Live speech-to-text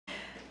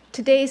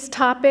Today's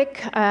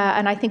topic,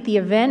 and I think the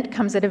event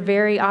comes at a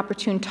very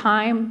opportune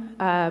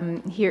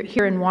time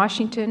here in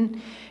Washington,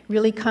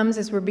 really comes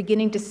as we're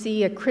beginning to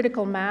see a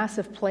critical mass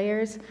of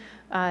players,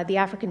 the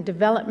African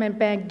Development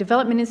Bank,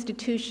 development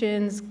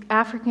institutions,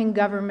 African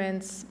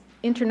governments,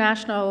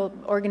 international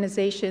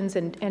organizations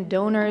and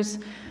donors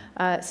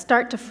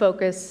start to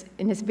focus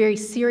in this very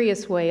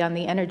serious way on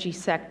the energy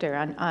sector,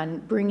 on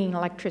bringing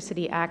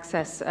electricity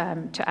access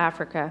to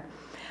Africa.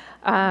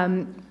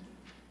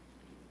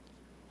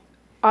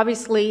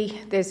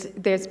 Obviously,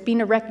 there's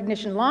been a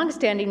recognition,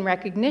 long-standing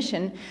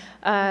recognition,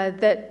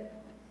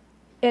 that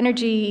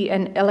energy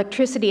and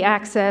electricity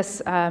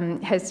access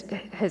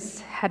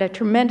has had a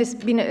tremendous,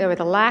 or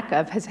the lack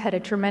of, has had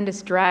a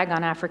tremendous drag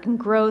on African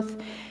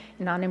growth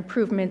and on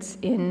improvements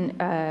in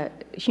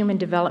human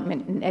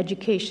development in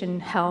education,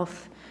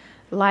 health,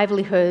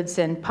 livelihoods,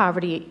 and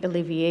poverty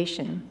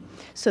alleviation.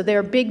 So there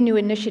are big new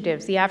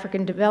initiatives. The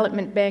African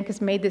Development Bank has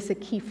made this a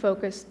key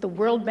focus. The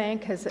World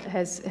Bank has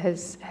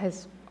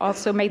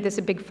also made this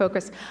a big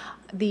focus.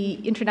 The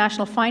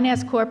International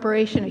Finance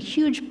Corporation, a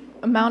huge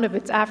amount of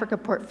its Africa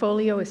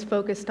portfolio is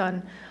focused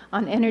on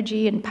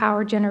energy and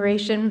power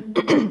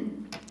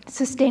generation,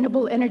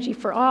 sustainable energy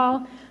for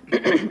all,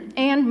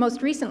 and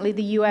most recently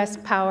the U.S.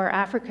 Power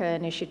Africa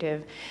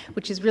Initiative,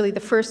 which is really the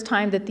first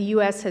time that the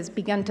U.S. has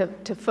begun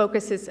to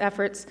focus its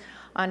efforts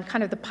on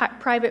kind of the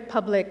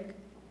private-public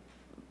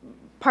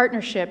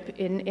partnership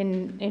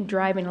in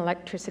driving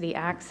electricity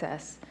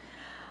access.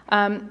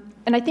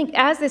 And I think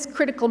as this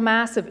critical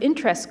mass of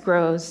interest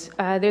grows,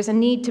 there's a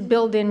need to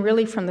build in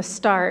really from the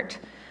start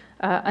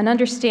an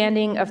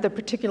understanding of the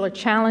particular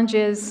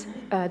challenges,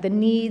 the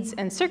needs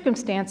and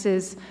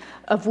circumstances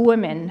of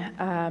women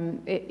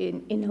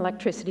in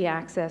electricity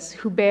access,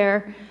 who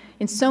bear,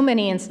 in so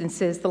many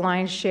instances, the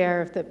lion's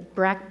share of the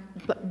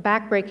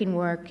backbreaking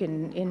work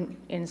in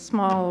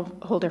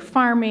smallholder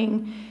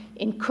farming,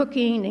 in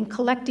cooking, in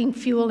collecting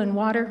fuel and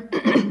water.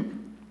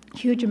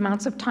 Huge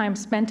amounts of time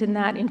spent in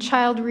that, in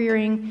child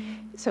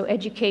rearing, so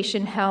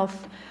education,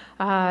 health,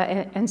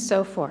 and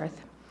so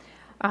forth.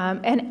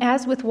 And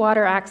as with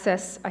water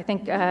access, I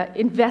think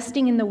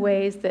investing in the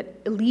ways that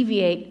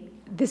alleviate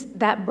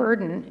that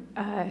burden,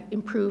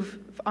 improve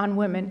on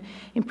women,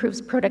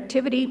 improves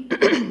productivity,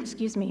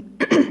 excuse me,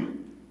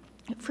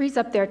 it frees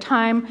up their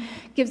time,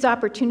 gives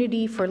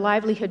opportunity for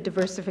livelihood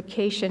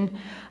diversification,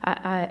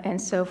 and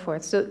so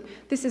forth. So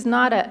this is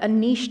not a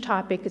niche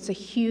topic, it's a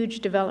huge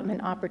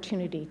development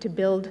opportunity to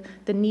build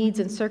the needs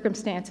and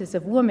circumstances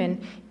of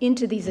women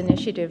into these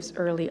initiatives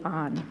early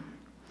on.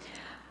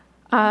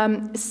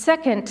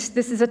 Second,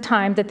 this is a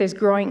time that there's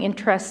growing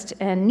interest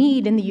and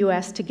need in the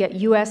U.S. to get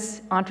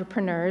U.S.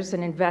 entrepreneurs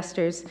and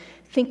investors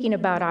thinking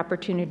about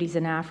opportunities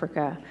in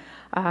Africa.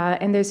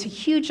 And there's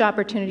huge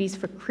opportunities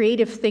for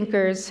creative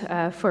thinkers,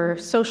 for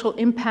social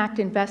impact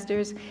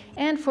investors,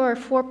 and for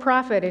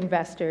for-profit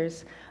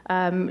investors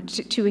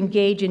to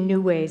engage in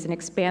new ways and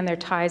expand their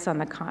ties on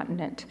the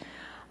continent.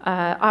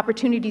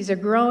 Opportunities are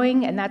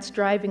growing, and that's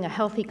driving a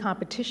healthy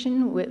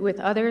competition with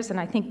others, and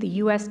I think the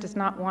U.S. does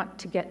not want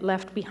to get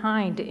left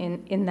behind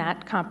in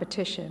that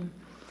competition.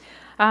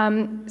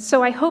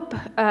 So I hope,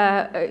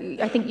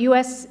 I think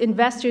U.S.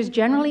 investors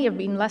generally have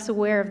been less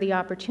aware of the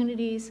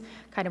opportunities,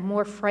 kind of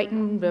more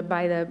frightened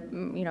by the,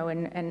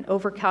 and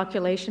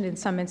overcalculation in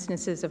some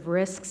instances of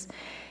risks.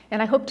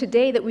 And I hope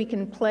today that we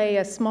can play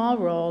a small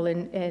role,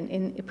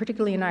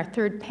 particularly in our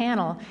third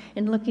panel,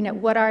 in looking at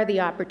what are the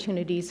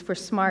opportunities for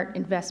smart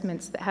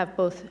investments that have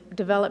both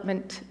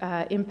development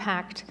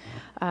impact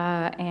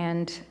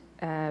and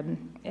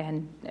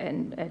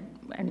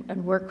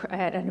work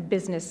at a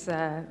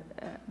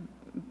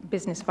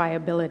business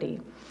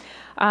viability.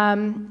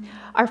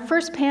 Our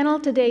first panel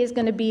today is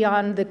going to be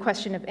on the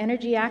question of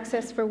energy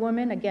access for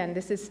women. Again,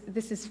 this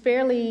is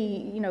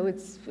fairly,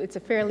 it's a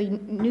fairly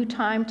new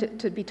time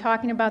to be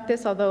talking about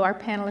this, although our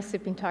panelists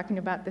have been talking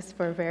about this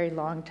for a very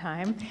long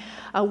time.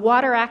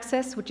 Water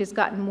access, which has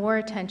gotten more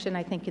attention,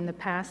 I think, in the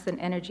past than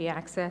energy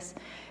access,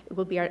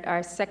 will be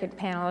our second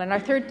panel. And our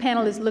third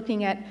panel is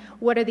looking at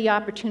what are the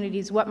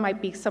opportunities, what might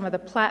be some of the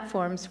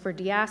platforms for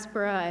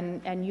diaspora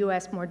and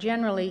U.S. more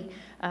generally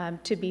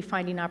to be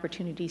finding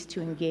opportunities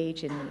to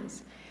engage in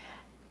these.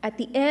 At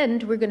the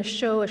end, we're going to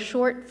show a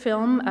short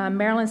film.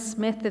 Marilyn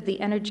Smith of the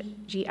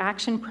Energy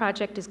Action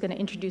Project is going to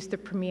introduce the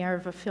premiere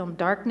of a film,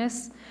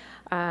 Darkness,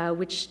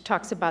 which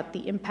talks about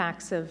the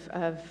impacts of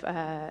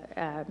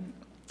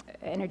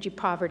energy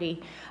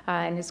poverty,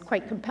 and is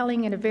quite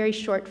compelling in a very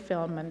short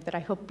film that I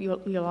hope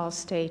you'll all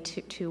stay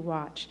to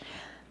watch.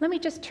 Let me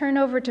just turn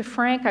over to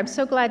Frank. I'm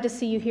so glad to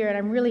see you here, and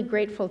I'm really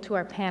grateful to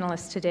our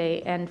panelists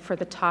today and for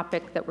the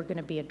topic that we're going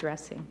to be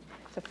addressing.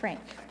 So Frank.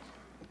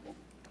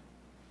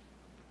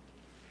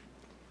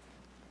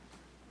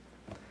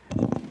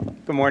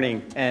 Good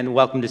morning, and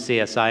welcome to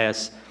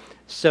CSIS.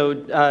 So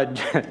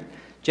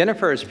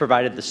Jennifer has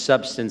provided the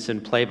substance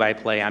and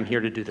play-by-play. I'm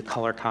here to do the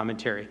color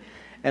commentary.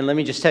 And let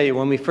me just tell you,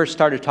 when we first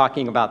started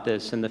talking about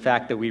this and the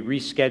fact that we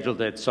rescheduled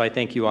it, so I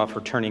thank you all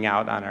for turning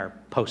out on our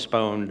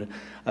postponed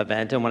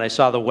event. And when I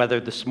saw the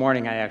weather this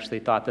morning, I actually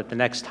thought that the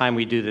next time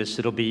we do this,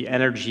 it'll be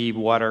energy,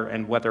 water,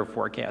 and weather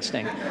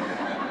forecasting.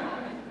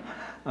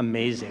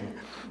 Amazing.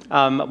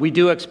 We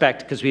do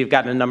expect, because we've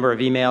gotten a number of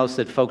emails,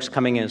 that folks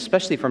coming in,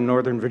 especially from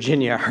Northern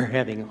Virginia, are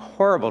having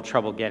horrible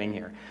trouble getting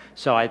here.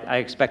 So I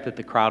expect that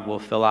the crowd will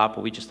fill out,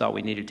 but we just thought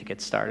we needed to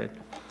get started.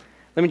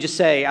 Let me just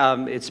say,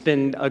 it's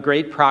been a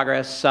great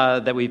progress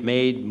that we've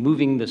made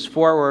moving this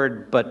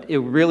forward, but it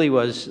really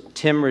was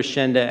Tim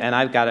Rishinda, and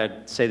I've got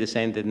to say the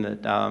same thing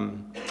that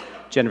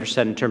Jennifer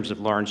said in terms of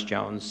Lawrence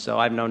Jones. So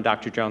I've known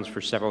Dr. Jones for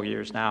several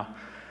years now,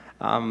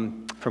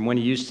 from when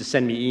he used to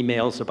send me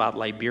emails about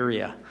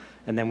Liberia,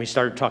 and then we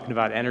started talking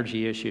about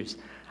energy issues.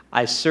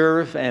 I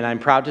serve, and I'm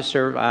proud to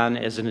serve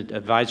as an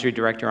advisory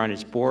director on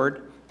his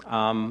board.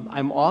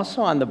 I'm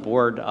also on the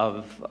board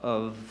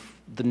of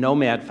the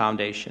Nomad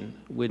Foundation,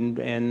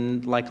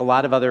 and like a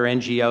lot of other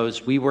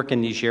NGOs, we work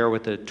in Niger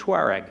with the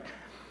Tuareg.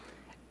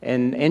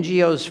 And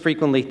NGOs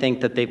frequently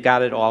think that they've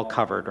got it all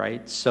covered,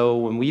 right? So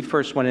when we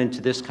first went into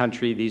this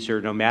country, these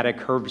are nomadic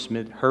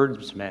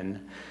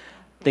herdsmen.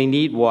 They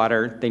need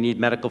water, they need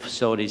medical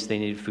facilities, they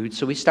need food.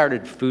 So we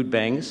started food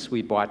banks,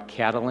 we bought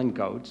cattle and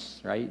goats,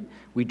 right?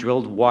 We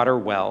drilled water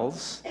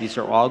wells. These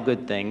are all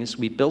good things.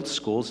 We built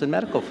schools and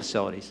medical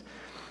facilities.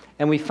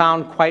 And we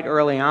found quite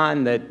early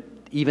on that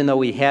even though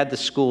we had the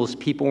schools,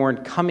 people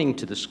weren't coming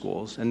to the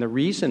schools. And the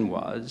reason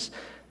was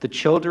the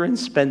children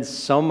spent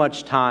so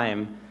much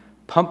time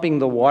pumping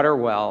the water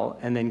well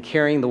and then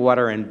carrying the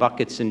water in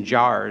buckets and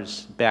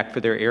jars back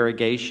for their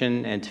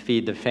irrigation and to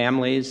feed the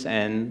families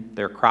and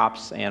their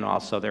crops and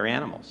also their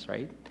animals,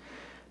 right?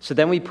 So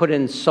then we put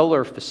in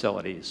solar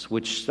facilities,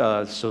 which,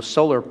 so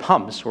solar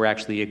pumps were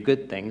actually a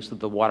good thing, so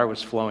the water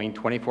was flowing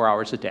 24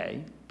 hours a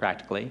day,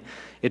 practically.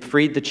 It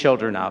freed the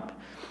children up.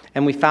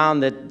 And we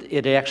found that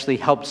it actually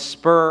helped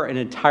spur an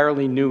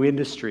entirely new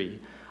industry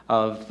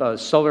of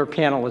solar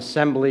panel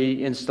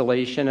assembly,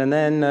 installation, and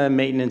then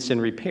maintenance and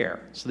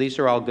repair. So these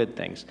are all good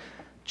things.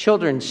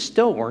 Children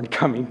still weren't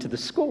coming to the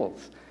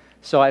schools.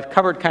 So I've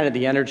covered kind of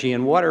the energy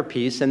and water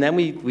piece, and then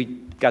we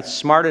got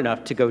smart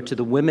enough to go to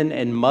the women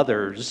and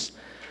mothers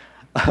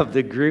of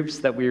the groups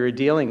that we were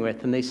dealing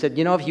with, and they said,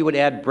 you know, if you would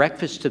add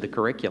breakfast to the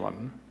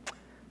curriculum,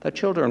 the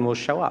children will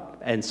show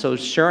up. And so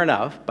sure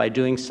enough, by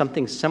doing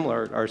something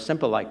similar or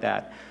simple like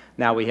that,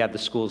 now we have the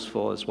schools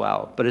full as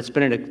well. But it's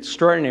been an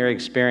extraordinary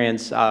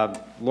experience.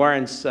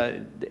 Lawrence,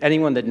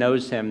 anyone that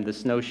knows him,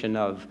 this notion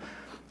of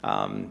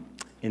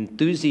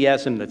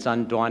enthusiasm that's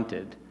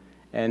undaunted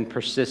and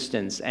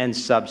persistence and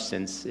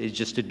substance is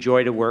just a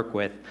joy to work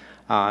with.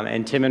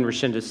 And Tim and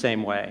Rishinda the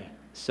same way.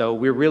 So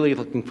we're really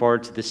looking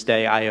forward to this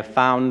day. I have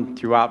found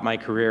throughout my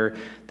career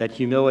that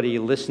humility,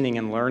 listening,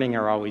 and learning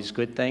are always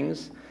good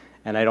things.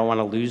 And I don't want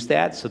to lose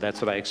that, so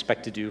that's what I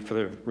expect to do for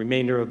the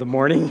remainder of the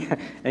morning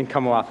and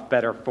come off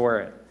better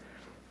for it.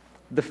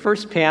 The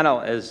first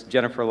panel, as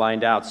Jennifer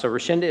lined out, so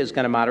Rishinda is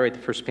going to moderate the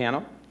first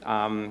panel.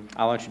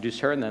 I'll introduce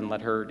her and then let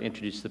her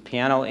introduce the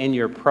panel. In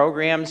your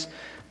programs,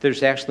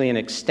 there's actually an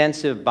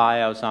extensive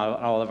bios on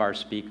all of our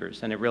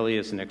speakers, and it really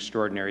is an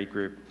extraordinary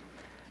group.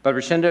 But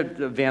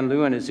Rishinda Van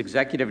Leeuwen is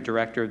Executive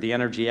Director of the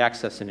Energy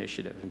Access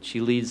Initiative, and she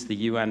leads the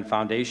UN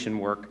Foundation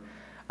work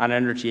on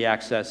energy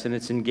access and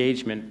its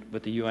engagement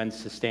with the UN's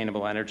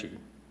sustainable energy,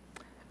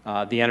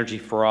 the Energy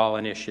for All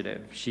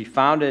initiative. She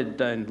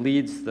founded and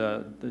leads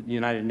the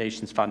United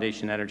Nations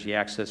Foundation Energy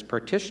Access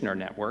Practitioner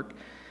Network,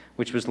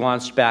 which was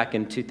launched back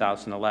in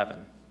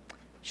 2011.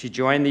 She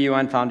joined the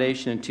UN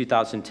Foundation in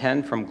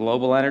 2010 from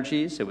Global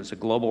Energies. It was a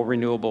global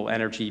renewable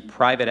energy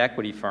private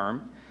equity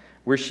firm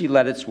where she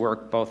led its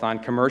work both on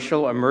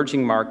commercial,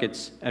 emerging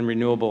markets, and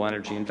renewable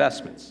energy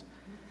investments.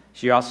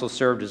 She also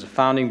served as a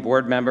founding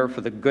board member for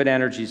the Good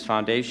Energies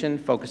Foundation,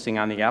 focusing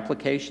on the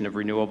application of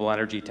renewable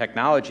energy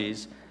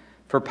technologies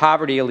for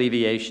poverty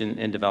alleviation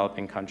in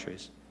developing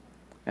countries.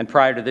 And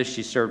prior to this,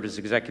 she served as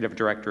executive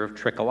director of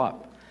Trickle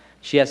Up.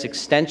 She has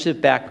extensive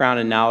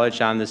background and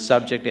knowledge on this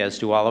subject, as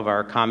do all of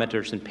our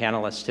commenters and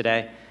panelists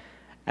today.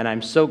 And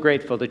I'm so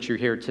grateful that you're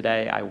here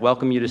today. I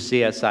welcome you to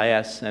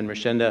CSIS, and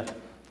Rishinda,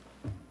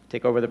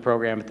 take over the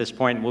program at this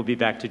point, and we'll be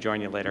back to join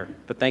you later.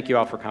 But thank you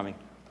all for coming.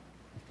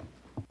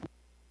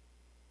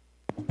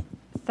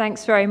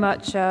 Thanks very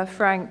much,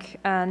 Frank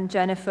and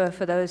Jennifer,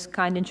 for those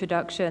kind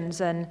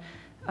introductions, and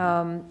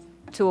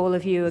to all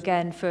of you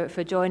again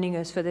for joining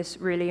us for this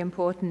really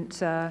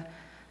important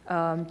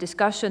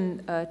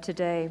discussion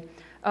today.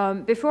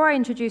 Before I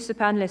introduce the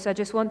panelists, I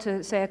just want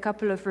to say a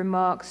couple of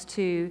remarks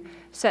to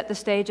set the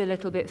stage a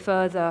little bit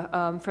further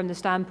from the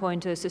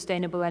standpoint of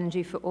sustainable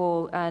energy for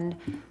all, and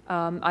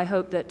I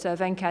hope that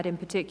Venkat in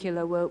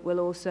particular will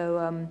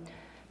also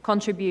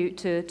contribute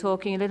to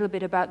talking a little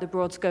bit about the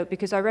broad scope,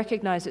 because I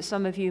recognize that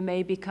some of you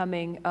may be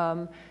coming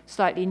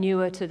slightly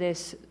newer to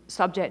this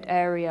subject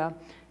area.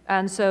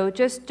 And so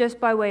just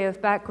by way of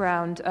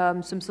background,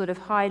 some sort of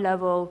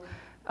high-level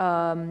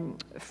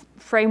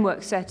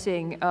framework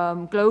setting.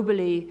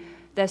 Globally,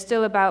 there's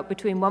still about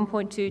between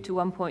 1.2 to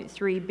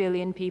 1.3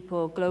 billion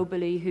people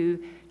globally who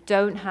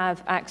don't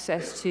have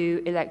access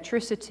to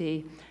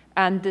electricity,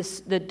 and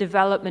the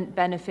development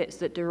benefits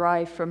that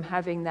derive from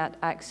having that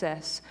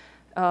access.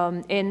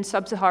 In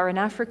sub-Saharan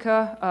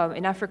Africa,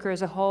 in Africa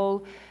as a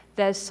whole,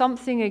 there's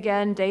something,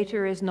 again,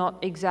 data is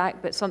not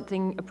exact, but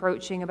something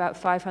approaching about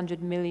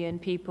 500 million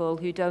people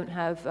who don't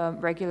have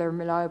regular and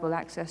reliable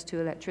access to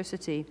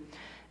electricity.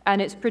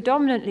 And it's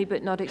predominantly,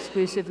 but not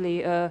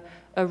exclusively, a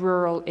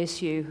rural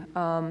issue.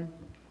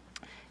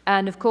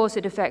 And of course,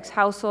 it affects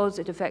households,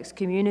 it affects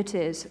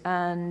communities,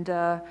 and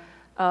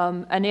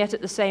yet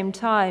at the same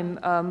time,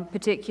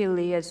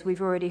 particularly as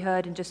we've already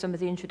heard in just some of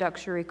the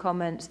introductory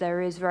comments,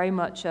 there is very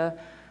much a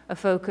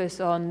focus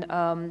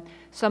on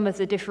some of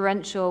the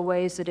differential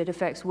ways that it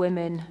affects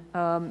women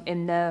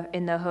in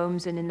their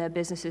homes and in their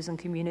businesses and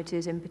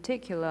communities in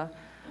particular.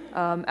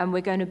 And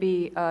we're going to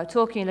be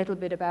talking a little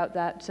bit about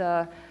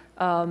that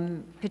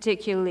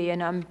particularly,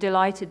 and I'm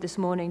delighted this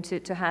morning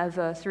to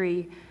have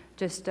three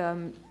just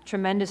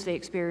tremendously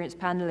experienced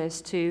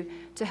panelists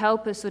to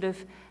help us sort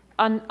of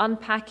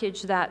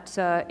unpackage that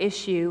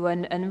issue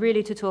and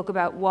really to talk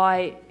about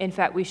why, in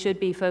fact, we should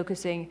be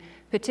focusing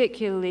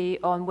particularly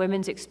on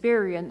women's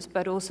experience,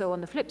 but also on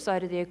the flip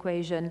side of the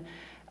equation,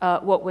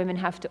 what women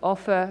have to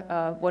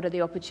offer, what are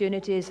the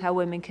opportunities, how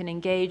women can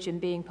engage in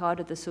being part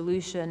of the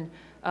solution,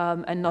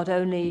 and not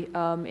only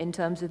in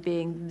terms of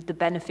being the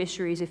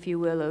beneficiaries, if you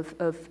will,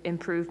 of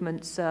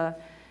improvements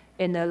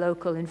in their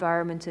local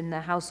environment and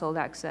their household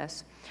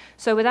access.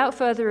 So without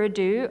further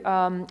ado,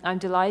 I'm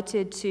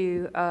delighted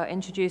to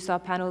introduce our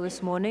panel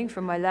this morning.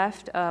 From my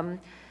left,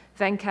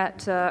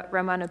 Venkat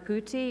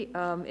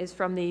Ramanaputi is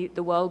from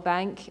the World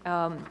Bank,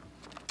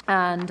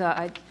 and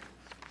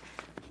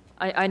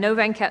I know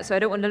Venkat, so I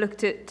don't want to look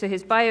to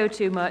his bio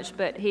too much,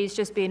 but he's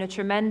just been a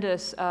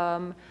tremendous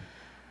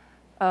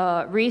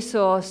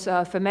resource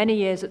for many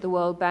years at the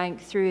World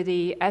Bank through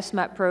the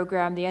SMAP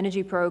program, the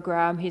energy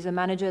program. He's a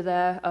manager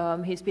there.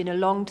 He's been a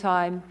long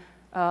time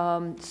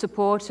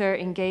supporter,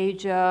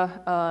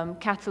 engager,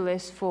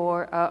 catalyst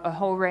for a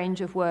whole range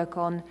of work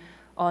on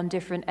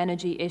different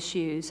energy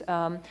issues.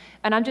 And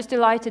I'm just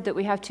delighted that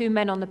we have two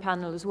men on the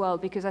panel as well,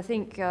 because I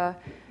think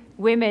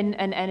women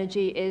and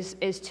energy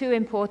is too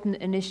important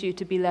an issue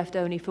to be left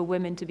only for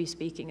women to be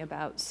speaking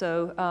about.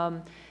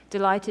 So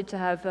delighted to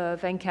have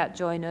Venkat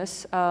join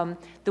us.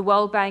 The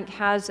World Bank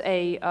has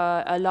a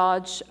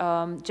large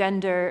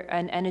gender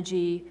and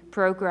energy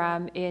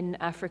program in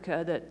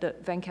Africa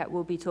that Venkat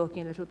will be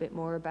talking a little bit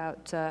more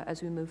about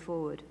as we move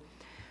forward.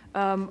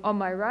 On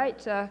my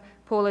right,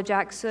 Paula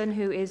Jackson,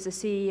 who is the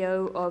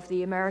CEO of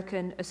the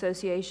American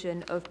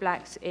Association of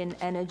Blacks in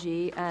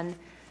Energy, and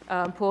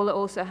Paula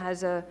also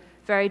has a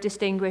very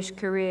distinguished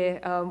career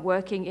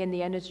working in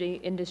the energy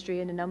industry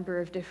in a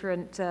number of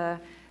different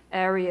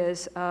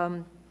areas.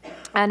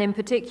 And in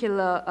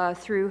particular,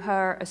 through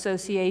her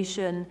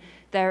association,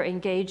 they're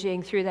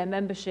engaging through their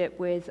membership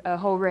with a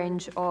whole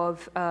range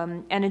of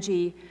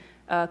energy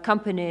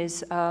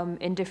companies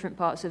in different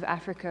parts of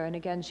Africa. And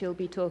again, she'll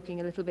be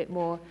talking a little bit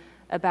more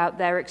about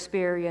their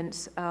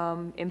experience,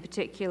 in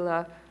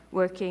particular,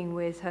 working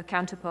with her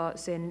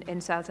counterparts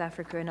in South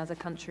Africa and other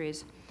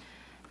countries.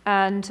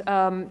 And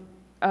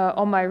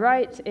on my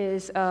right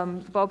is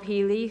Bob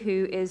Healy,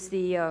 who is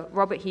the,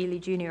 Robert Healy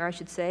Jr., I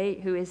should say,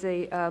 who is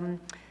the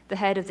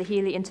head of the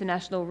Healy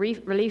International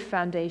Relief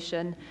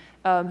Foundation,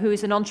 who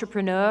is an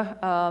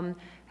entrepreneur,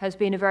 has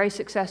been a very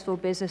successful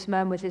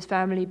businessman with his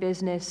family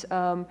business.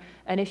 And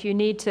if you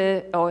need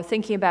to, or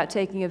thinking about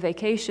taking a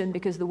vacation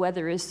because the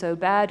weather is so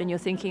bad and you're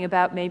thinking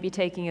about maybe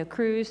taking a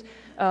cruise,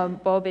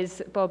 Bob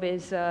is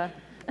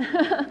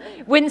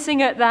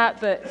wincing at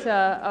that, but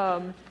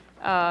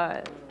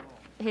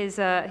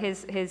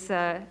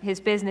his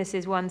business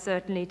is one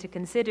certainly to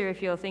consider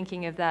if you're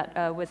thinking of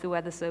that with the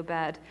weather so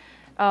bad.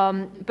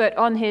 But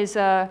on his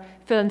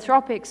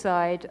philanthropic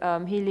side,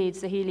 he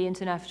leads the Healy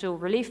International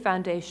Relief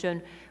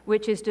Foundation,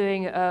 which is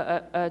doing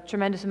a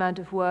tremendous amount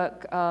of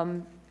work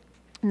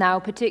now,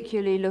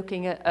 particularly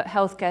looking at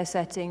healthcare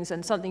settings,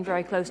 and something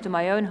very close to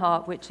my own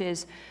heart, which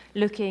is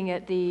looking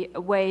at the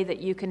way that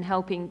you can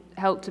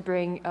help to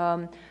bring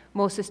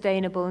more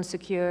sustainable and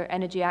secure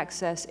energy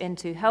access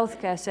into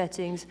healthcare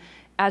settings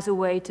as a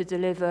way to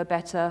deliver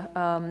better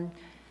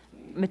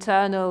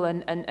maternal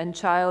and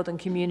child and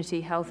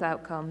community health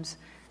outcomes.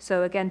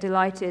 So again,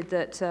 delighted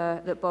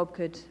that Bob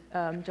could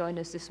join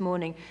us this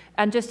morning.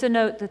 And just a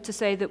note to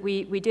say that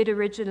we did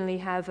originally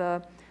have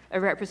a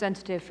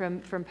representative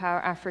from Power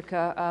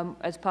Africa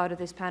as part of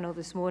this panel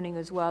this morning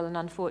as well, and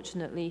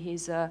unfortunately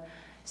he's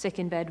sick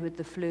in bed with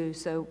the flu,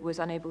 so was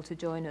unable to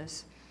join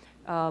us.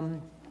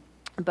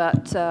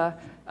 But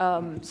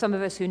some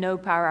of us who know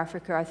Power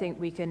Africa, I think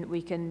we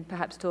can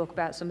perhaps talk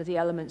about some of the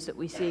elements that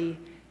we see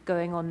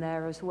going on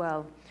there as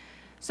well.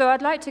 So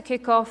I'd like to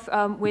kick off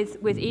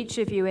with each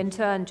of you in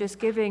turn, just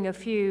giving a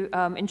few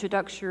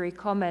introductory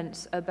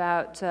comments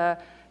about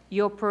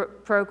your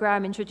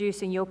program,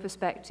 introducing your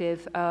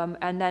perspective,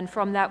 and then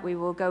from that we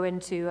will go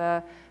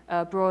into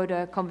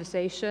broader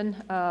conversation.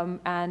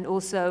 And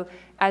also,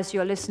 as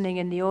you're listening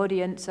in the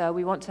audience,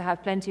 we want to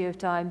have plenty of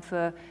time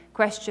for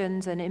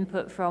questions and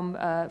input from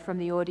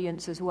the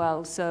audience as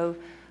well. So,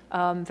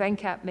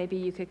 Venkat, maybe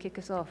you could kick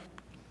us off.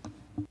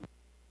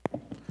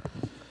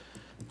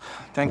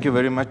 Thank you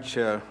very much,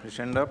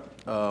 Rishenda.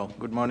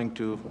 Good morning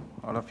to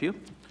all of you.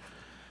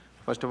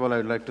 First of all, I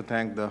would like to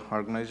thank the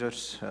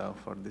organizers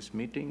for this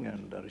meeting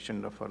and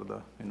Rishenda for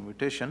the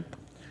invitation.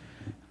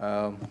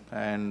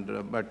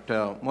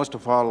 But most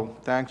of all,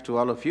 thanks to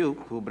all of you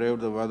who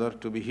braved the weather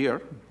to be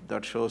here.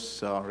 That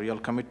shows real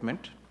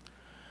commitment.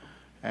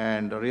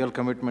 And real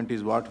commitment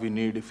is what we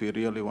need if we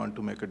really want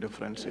to make a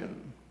difference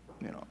in,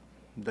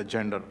 the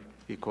gender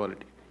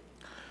equality.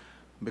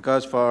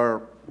 Because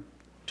for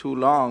too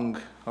long,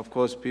 of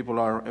course, people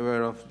are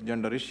aware of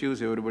gender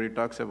issues. Everybody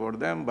talks about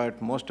them,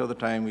 but most of the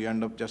time we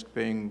end up just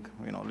paying,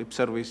 lip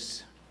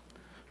service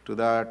to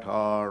that,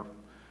 or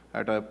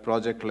at a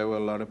project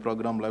level or a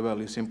program level,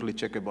 you simply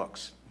check a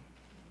box.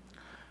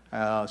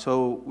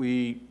 So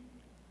we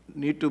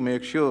need to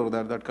make sure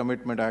that that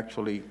commitment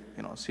actually,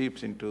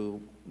 seeps into,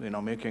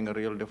 making a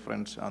real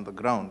difference on the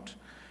ground.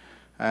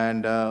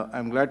 And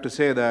I'm glad to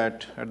say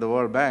that at the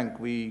World Bank,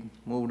 we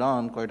moved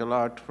on quite a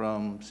lot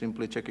from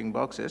simply checking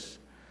boxes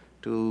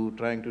to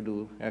trying to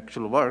do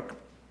actual work.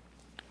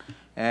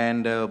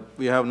 And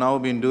we have now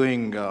been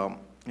doing,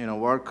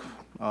 work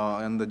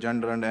in the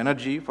gender and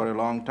energy for a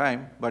long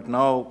time, but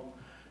now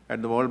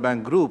at the World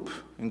Bank Group,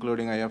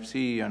 including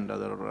IFC and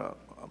other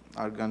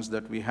organs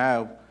that we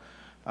have,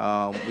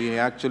 we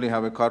actually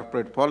have a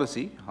corporate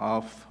policy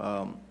of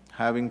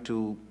having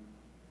to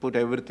put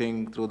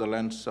everything through the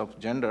lens of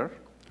gender,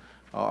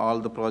 all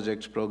the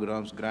projects,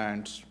 programs,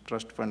 grants,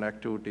 trust fund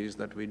activities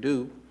that we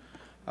do.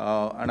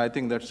 And I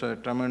think that's a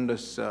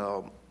tremendous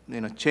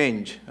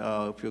change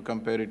if you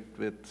compare it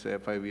with, say,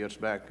 5 years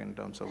back in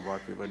terms of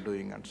what we were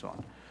doing and so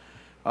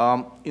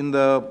on. In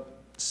the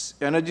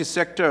energy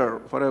sector,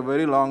 for a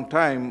very long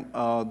time,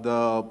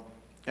 the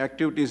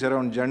activities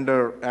around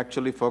gender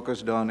actually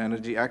focused on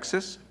energy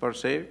access, per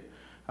se,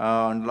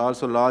 and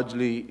also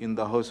largely in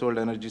the household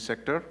energy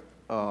sector.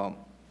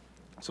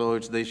 So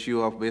it's the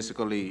issue of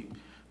basically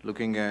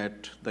looking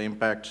at the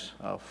impacts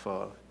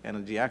of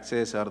energy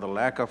access or the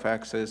lack of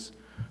access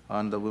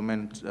on the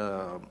women's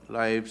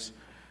lives,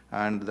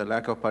 and the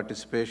lack of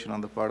participation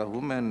on the part of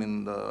women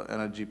in the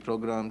energy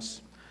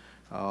programs,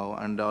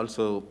 and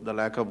also the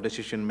lack of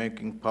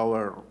decision-making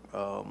power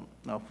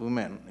of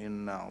women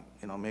in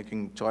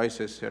making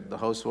choices at the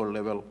household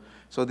level.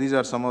 So these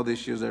are some of the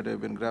issues that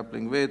I've been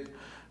grappling with,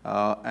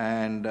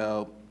 and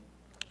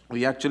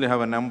we actually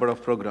have a number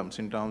of programs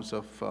in terms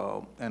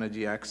of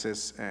energy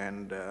access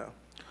and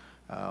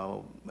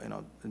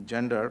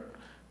gender.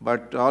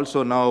 But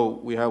also now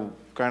we have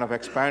kind of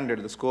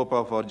expanded the scope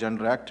of our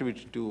gender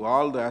activity to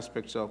all the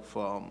aspects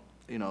of,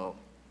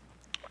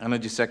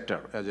 energy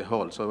sector as a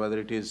whole. So whether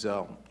it is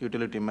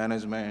utility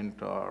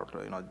management or,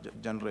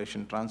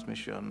 generation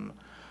transmission,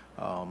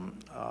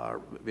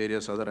 or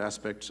various other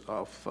aspects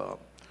of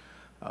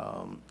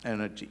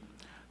energy.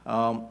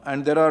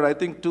 And there are, I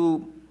think,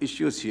 two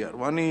issues here.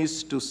 One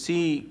is to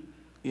see,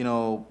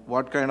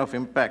 what kind of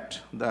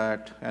impact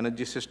that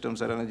energy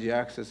systems or energy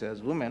access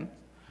has women,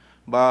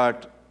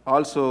 but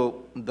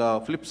also the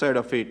flip side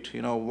of it,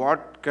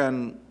 what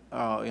can,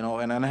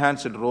 an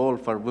enhanced role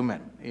for women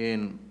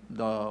in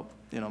the,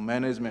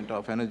 management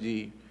of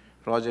energy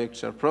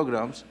projects or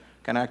programs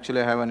can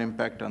actually have an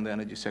impact on the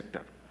energy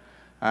sector.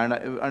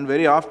 And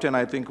very often,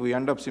 I think we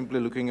end up simply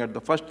looking at the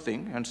first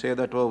thing and say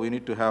that, oh, we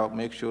need to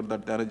make sure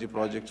that the energy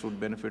projects would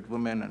benefit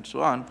women and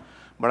so on.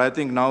 But I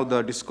think now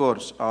the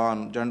discourse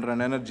on gender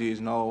and energy is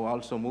now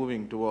also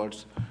moving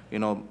towards,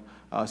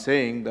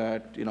 saying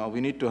that, we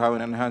need to have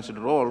an enhanced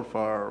role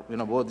for,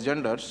 both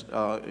genders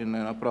in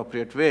an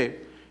appropriate way,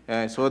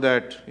 so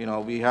that,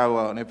 we have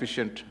an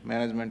efficient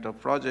management of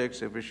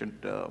projects,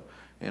 efficient,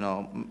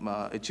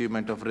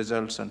 achievement of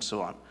results, and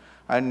so on.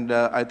 And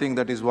I think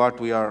that is what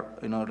we are,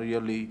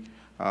 really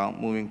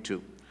moving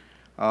to.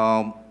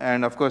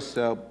 And of course,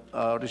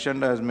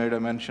 Rishenda has made a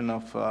mention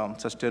of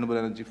sustainable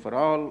energy for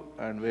all,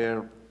 and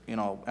where,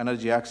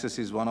 energy access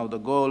is one of the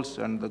goals,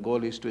 and the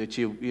goal is to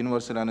achieve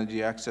universal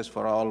energy access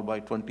for all by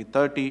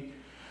 2030,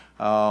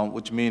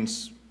 which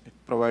means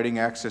providing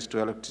access to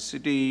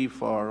electricity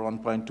for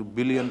 1.2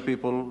 billion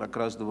people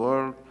across the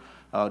world,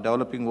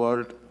 developing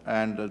world,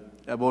 and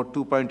about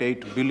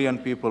 2.8 billion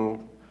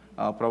people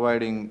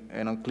providing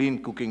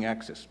clean cooking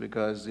access,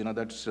 because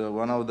that's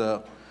one of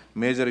the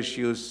major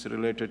issues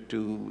related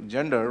to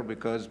gender,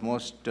 because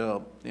most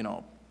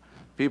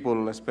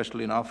people,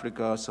 especially in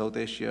Africa, South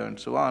Asia, and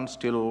so on,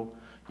 still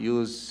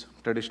use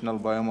traditional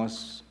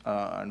biomass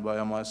and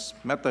biomass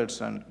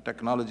methods and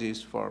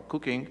technologies for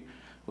cooking,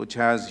 which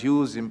has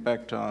huge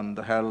impact on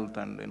the health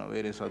and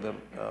various other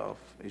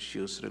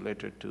issues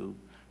related to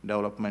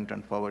development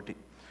and poverty.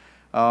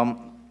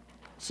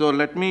 So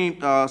let me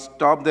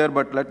stop there,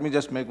 but let me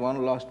just make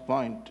one last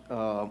point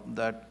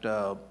that,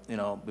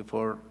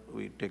 before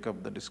we take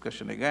up the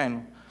discussion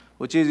again.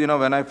 which is,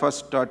 when I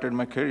first started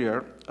my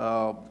career,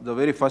 the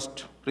very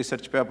first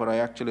research paper I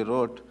actually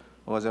wrote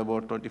was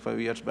about 25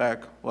 years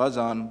back, was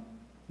on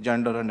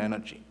gender and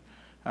energy.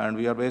 And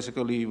we are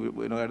basically,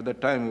 at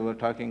that time we were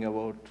talking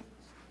about,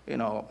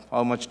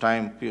 how much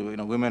time,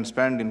 women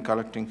spend in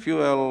collecting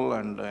fuel,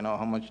 and,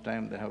 how much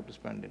time they have to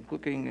spend in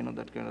cooking,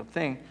 that kind of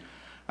thing.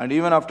 And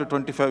even after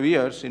 25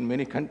 years, in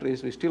many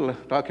countries, we still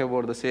talk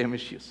about the same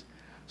issues.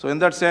 So in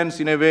that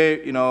sense, in a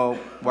way,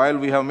 while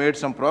we have made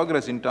some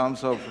progress in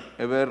terms of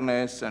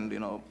awareness and,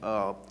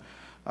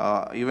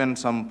 even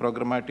some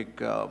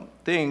programmatic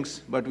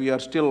things, but we are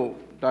still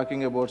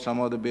talking about some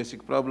of the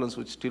basic problems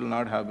which still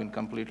not have been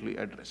completely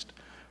addressed.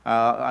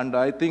 And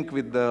I think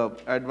with the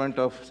advent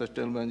of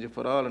sustainable energy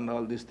for all and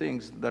all these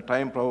things, the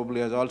time probably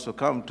has also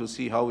come to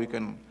see how we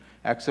can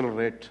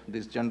accelerate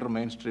this gender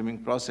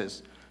mainstreaming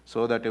process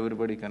so that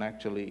everybody can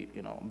actually,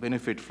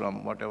 benefit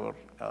from whatever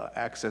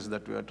access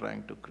that we are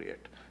trying to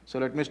create. So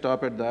let me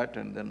stop at that,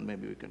 and then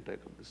maybe we can take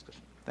up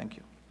discussion. Thank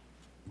you.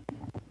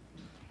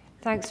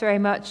 Thanks very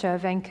much,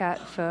 Venkat,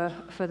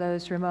 for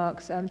those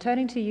remarks.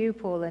 Turning to you,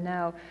 Paula,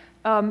 now.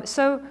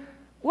 So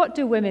what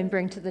do women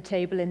bring to the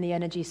table in the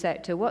energy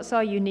sector? What's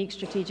our unique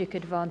strategic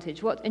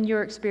advantage? What, in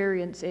your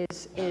experience,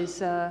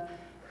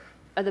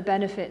 are the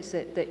benefits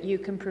that you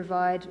can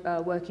provide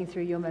working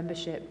through your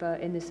membership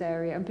in this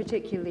area, and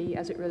particularly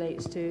as it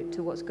relates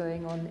to what's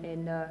going on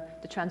in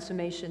the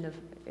transformation of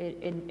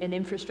in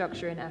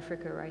infrastructure in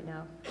Africa right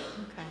now?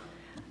 Okay.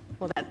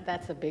 Well,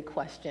 that's a big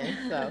question,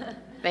 so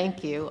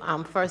thank you.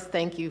 First,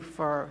 thank you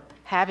for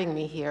having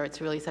me here.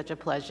 It's really such a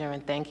pleasure,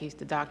 and thank you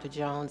to Dr.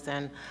 Jones.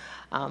 And,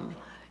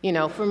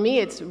 for me,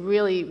 it's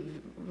really,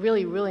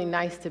 really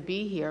nice to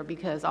be here,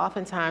 because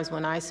oftentimes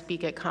when I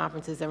speak at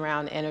conferences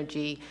around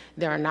energy,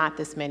 there are not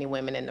this many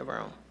women in the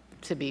room,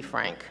 to be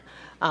frank.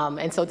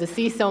 And so to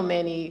see so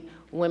many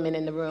women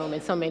in the room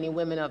and so many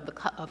women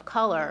of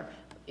color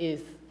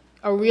is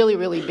a really,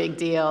 really big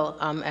deal.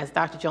 As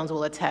Dr. Jones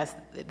will attest,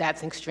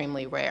 that's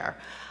extremely rare.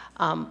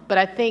 But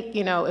I think,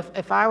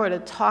 if I were to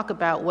talk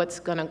about what's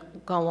going to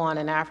go on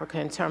in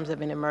Africa in terms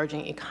of an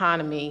emerging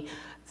economy,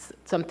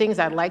 some things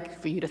I'd like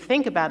for you to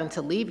think about and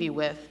to leave you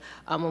with.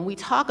 When we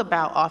talk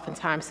about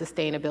oftentimes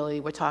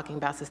sustainability, we're talking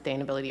about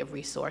sustainability of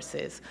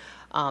resources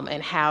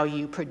and how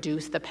you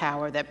produce the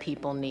power that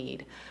people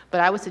need. But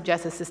I would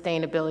suggest that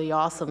sustainability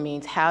also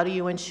means how do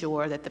you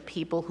ensure that the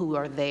people who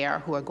are there,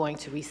 who are going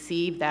to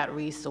receive that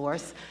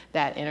resource,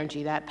 that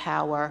energy, that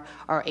power,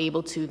 are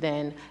able to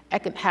then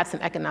have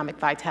some economic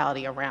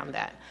vitality around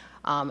that.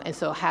 And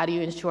so how do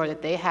you ensure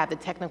that they have the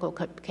technical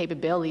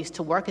capabilities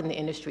to work in the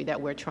industry that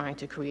we're trying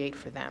to create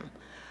for them?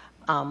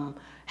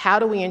 How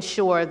do we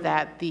ensure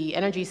that the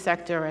energy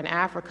sector in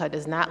Africa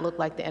does not look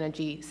like the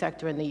energy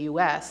sector in the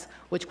US,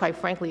 which quite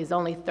frankly is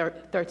only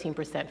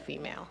 13%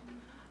 female?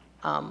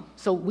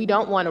 So we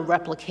don't want to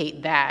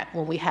replicate that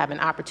when we have an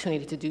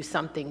opportunity to do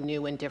something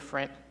new and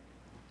different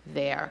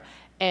there.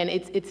 And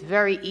it's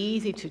very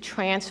easy to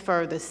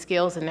transfer the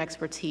skills and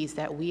expertise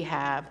that we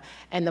have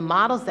and the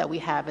models that we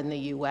have in the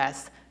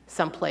US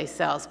someplace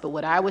else. But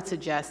what I would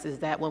suggest is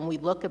that when we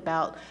look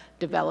about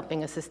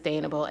developing a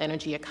sustainable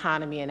energy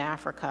economy in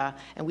Africa,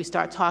 and we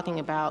start talking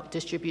about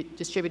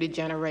distributed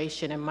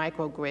generation and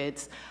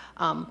microgrids,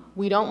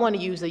 we don't want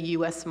to use a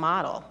US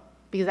model,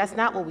 because that's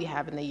not what we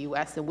have in the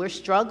US. And we're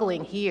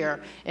struggling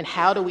here in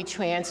how do we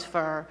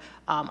transfer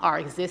our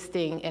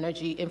existing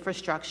energy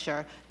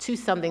infrastructure to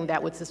something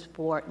that would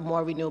support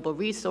more renewable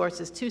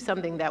resources, to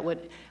something that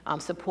would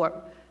support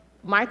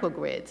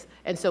microgrids.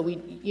 And so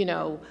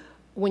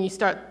when you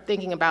start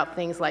thinking about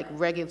things like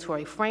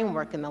regulatory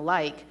framework and the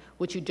like,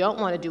 what you don't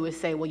want to do is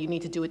say, well, you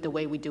need to do it the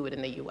way we do it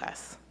in the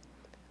US.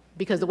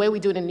 Because the way we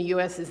do it in the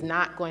US is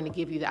not going to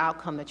give you the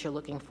outcome that you're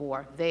looking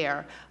for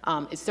there.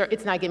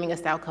 It's not giving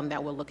us the outcome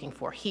that we're looking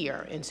for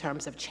here in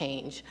terms of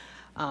change.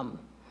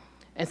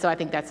 And so I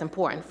think that's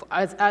important.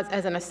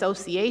 As an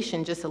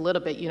association, just a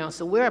little bit,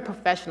 so we're a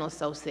professional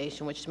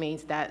association, which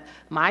means that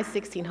my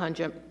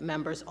 1,600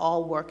 members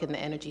all work in the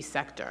energy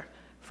sector,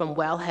 from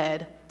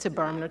wellhead to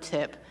burner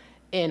tip,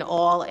 in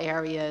all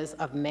areas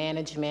of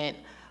management.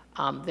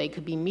 They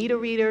could be meter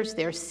readers,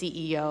 they're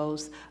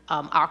CEOs.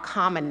 Our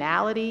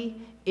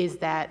commonality is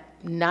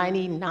that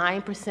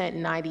 99%,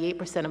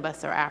 98% of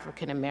us are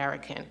African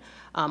American.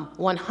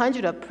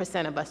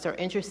 100% of us are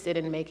interested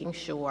in making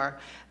sure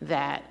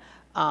that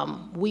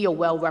we are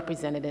well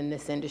represented in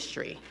this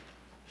industry,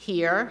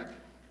 here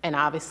and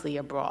obviously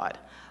abroad.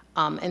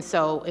 And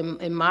so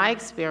in my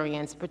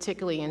experience,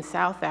 particularly in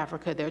South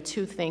Africa, there are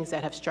two things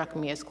that have struck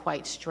me as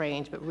quite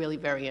strange, but really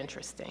very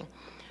interesting.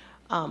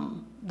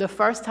 The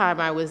first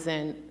time I was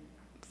in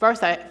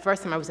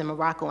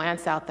Morocco and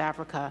South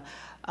Africa,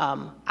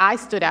 I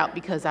stood out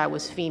because I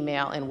was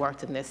female and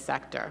worked in this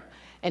sector.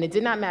 And it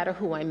did not matter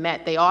who I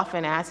met. They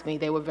often asked me,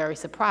 they were very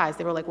surprised.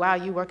 They were like, wow,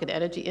 you work in the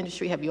energy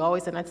industry, have you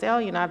always? And I'd say, oh,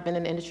 I've been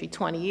in the industry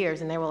 20 years.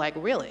 And they were like,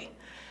 really?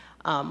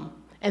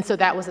 And so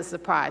that was a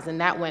surprise.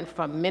 And that went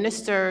from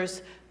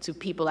ministers to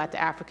people at the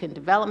African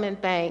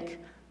Development Bank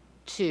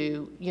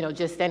to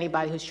just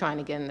anybody who's trying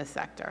to get in the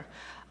sector.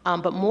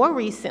 But more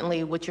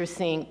recently, what you're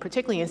seeing,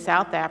 particularly in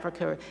South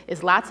Africa,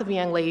 is lots of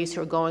young ladies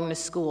who are going to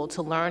school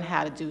to learn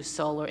how to do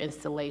solar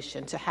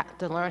installation, to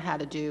learn how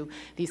to do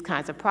these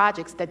kinds of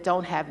projects that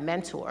don't have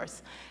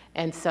mentors.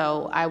 And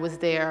so I was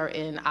there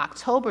in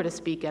October to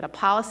speak at a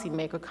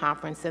policymaker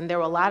conference, and there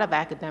were a lot of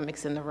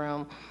academics in the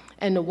room.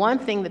 And the one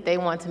thing that they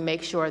wanted to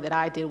make sure that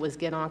I did was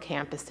get on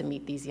campus to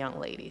meet these young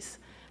ladies.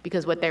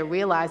 Because what they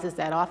realize is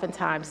that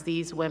oftentimes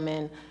these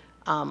women,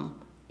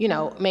 you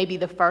know, may be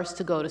the first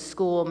to go to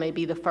school, may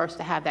be the first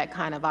to have that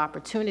kind of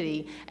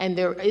opportunity, and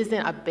there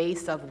isn't a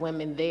base of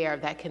women there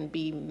that can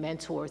be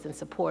mentors and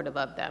supportive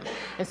of them.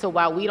 And so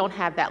while we don't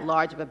have that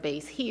large of a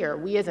base here,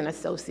 we as an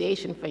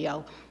association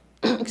feel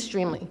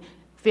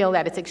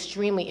that it's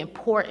extremely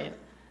important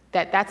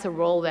that that's a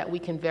role that we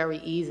can very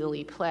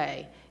easily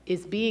play,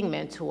 is being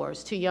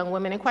mentors to young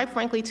women and, quite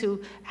frankly,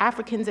 to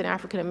Africans and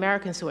African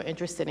Americans who are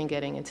interested in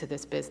getting into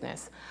this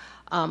business.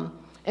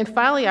 And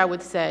finally, I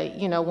would say,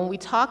 you know, when we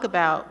talk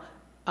about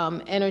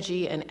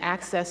energy and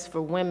access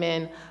for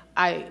women,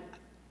 I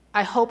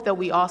hope that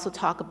we also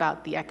talk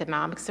about the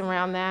economics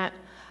around that.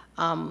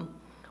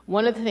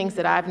 One of the things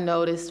that I've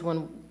noticed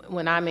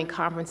when I'm in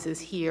conferences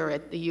here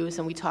at the US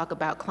and we talk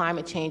about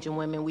climate change and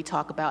women, we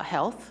talk about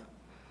health,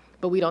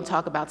 but we don't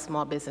talk about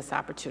small business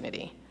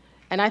opportunity.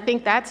 And I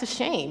think that's a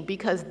shame,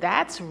 because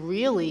that's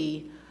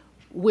really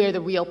where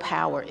the real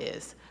power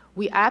is.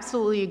 We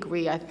absolutely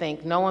agree, I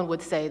think. No one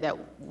would say that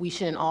we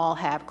shouldn't all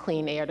have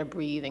clean air to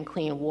breathe and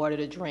clean water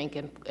to drink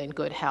and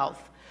good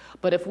health.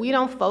 But if we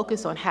don't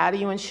focus on how do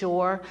you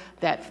ensure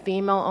that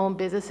female-owned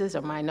businesses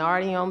or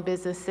minority-owned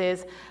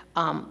businesses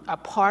are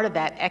part of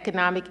that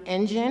economic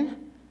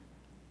engine,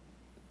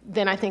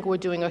 then I think we're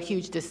doing a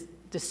huge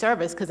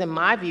disservice, because in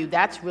my view,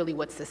 that's really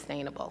what's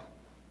sustainable.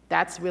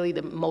 That's really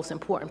the most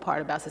important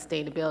part about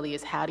sustainability,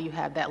 is how do you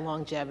have that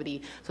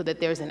longevity so that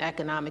there's an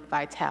economic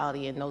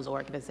vitality in those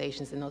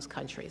organizations, in those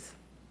countries.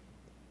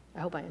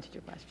 I hope I answered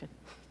your question.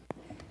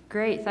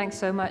 Great, thanks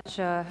so much,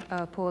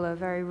 Paula.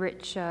 Very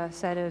rich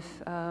set of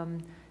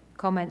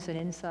comments and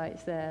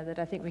insights there that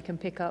I think we can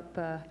pick up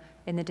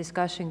in the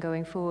discussion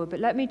going forward. But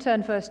let me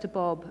turn first to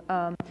Bob.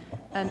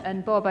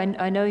 And Bob,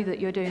 I know that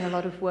you're doing a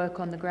lot of work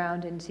on the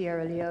ground in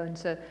Sierra Leone,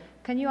 so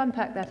can you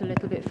unpack that a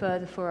little bit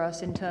further for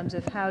us in terms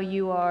of how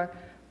you are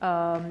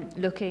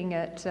looking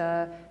at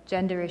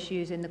gender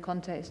issues in the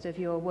context of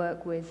your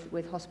work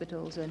with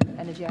hospitals and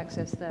energy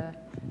access there?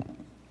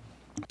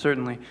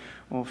 Certainly.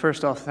 Well,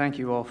 first off, thank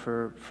you all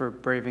for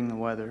braving the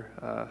weather.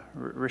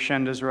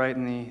 Rashenda's right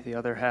in the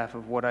other half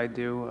of what I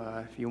do.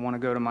 If you want to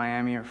go to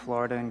Miami or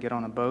Florida and get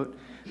on a boat,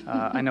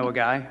 I know a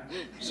guy,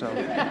 so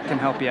can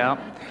help you out.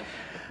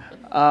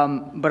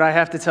 But I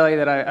have to tell you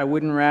that I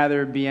wouldn't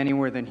rather be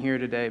anywhere than here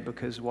today,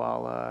 because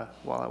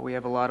while we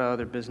have a lot of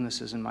other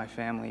businesses in my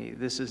family,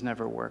 this has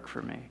never worked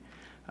for me.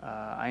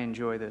 I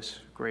enjoy this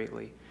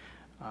greatly.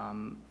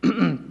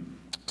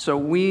 So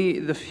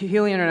the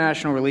Healy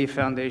International Relief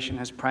Foundation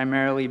has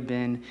primarily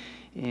been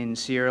in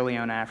Sierra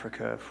Leone,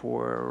 Africa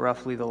for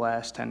roughly the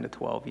last 10 to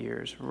 12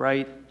 years,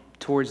 right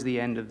towards the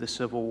end of the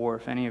Civil War,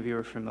 if any of you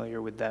are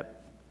familiar with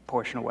that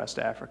portion of West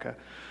Africa.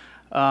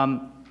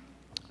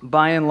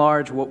 By and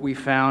large, what we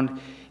found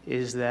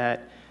is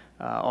that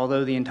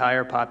although the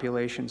entire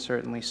population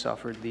certainly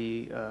suffered,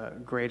 the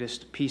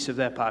greatest piece of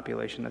that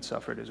population that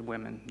suffered is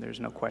women. There's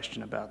no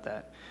question about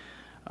that.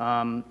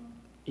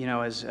 You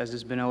know, as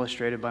has been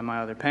illustrated by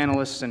my other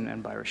panelists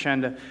and by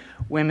Rashenda,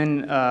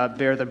 women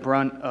bear the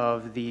brunt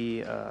of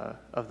the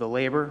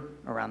labor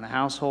around the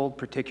household,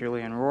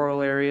 particularly in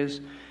rural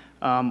areas.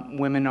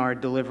 Women are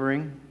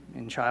delivering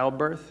in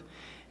childbirth.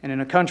 And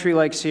in a country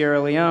like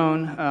Sierra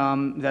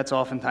Leone, that's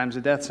oftentimes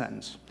a death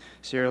sentence.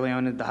 Sierra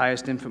Leone had the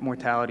highest infant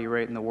mortality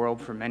rate in the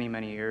world for many,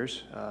 many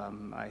years.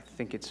 I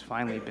think it's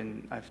finally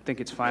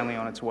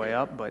on its way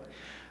up, but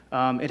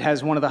it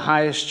has one of the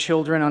highest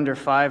children under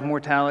 5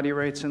 mortality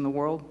rates in the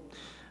world.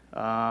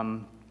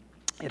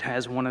 It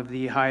has one of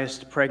the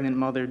highest pregnant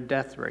mother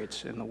death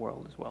rates in the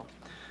world as well.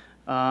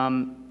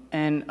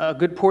 And a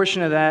good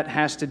portion of that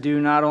has to do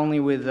not only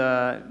with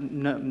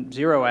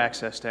zero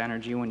access to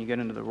energy when you get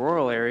into the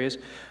rural areas,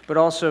 but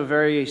also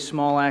very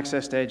small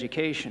access to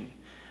education.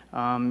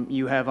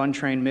 You have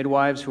untrained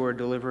midwives who are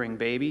delivering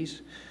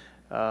babies,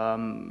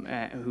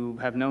 who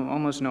have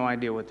almost no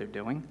idea what they're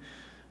doing.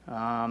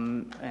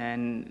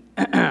 And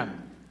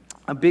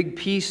a big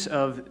piece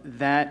of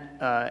that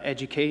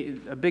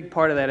a big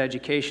part of that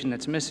education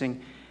that's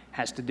missing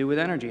has to do with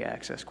energy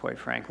access, quite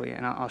frankly.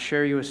 And I'll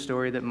share you a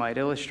story that might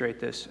illustrate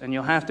this. And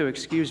you'll have to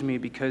excuse me,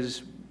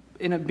 because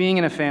being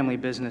in a family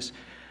business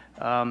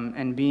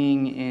and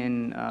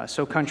being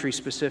so country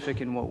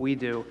specific in what we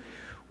do,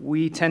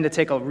 we tend to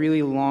take a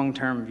really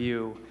long-term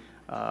view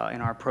in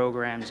our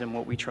programs and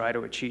what we try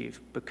to achieve.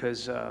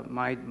 Because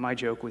my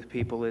joke with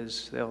people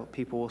is,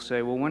 people will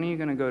say, well, when are you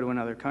going to go to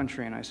another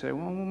country? And I say,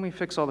 well, when we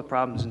fix all the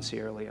problems in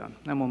Sierra Leone,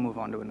 then we'll move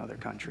on to another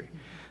country.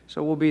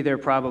 So we'll be there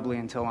probably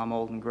until I'm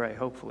old and gray,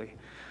 hopefully.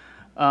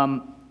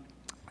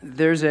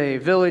 There's a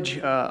village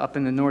up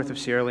in the north of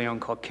Sierra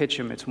Leone called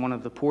Kitchum. It's one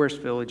of the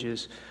poorest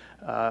villages,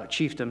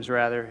 chiefdoms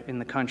rather, in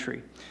the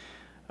country.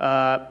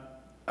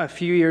 A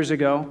few years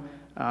ago,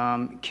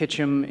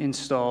 Kitchum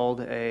installed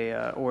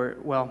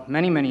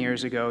many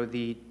years ago,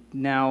 the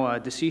now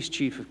deceased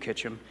chief of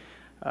Kitchum,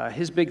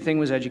 his big thing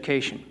was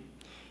education.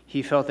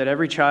 He felt that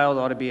every child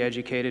ought to be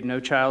educated. No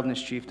child in his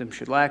chiefdom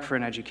should lack for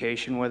an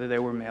education, whether they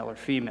were male or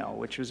female,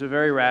 which was a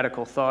very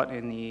radical thought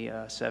in the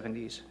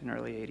 70s and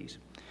early 80s.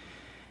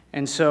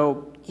 And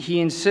so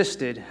he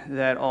insisted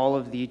that all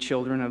of the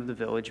children of the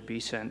village be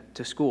sent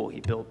to school.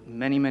 He built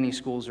many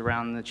schools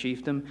around the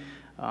chiefdom.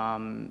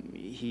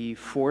 He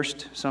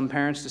forced some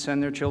parents to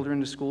send their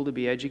children to school to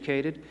be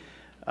educated,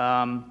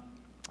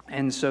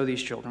 and so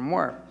these children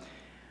were.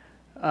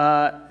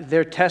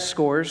 Their test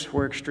scores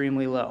were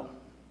extremely low.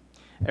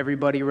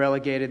 Everybody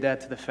relegated that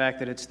to the fact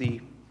that it's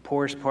the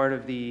poorest part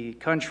of the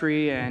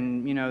country,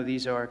 and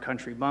these are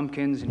country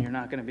bumpkins, and you're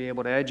not going to be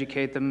able to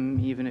educate them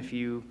even if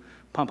you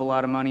pump a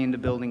lot of money into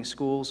building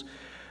schools.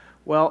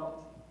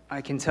 Well,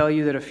 I can tell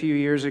you that a few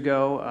years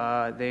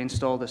ago, they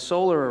installed a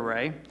solar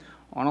array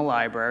on a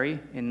library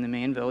in the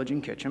main village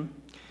in Kitchum,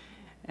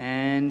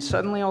 and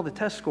suddenly all the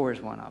test scores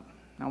went up.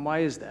 Now, why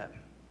is that?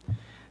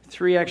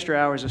 3 extra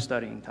hours of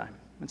studying time.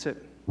 That's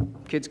it.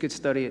 Kids could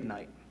study at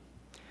night.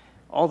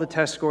 All the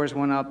test scores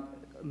went up.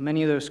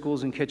 Many of those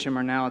schools in Kitchum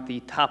are now at the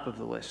top of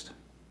the list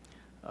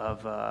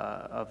of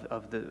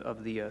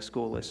the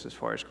school list as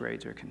far as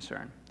grades are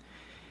concerned.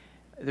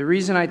 The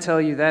reason I tell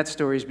you that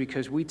story is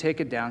because we take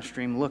a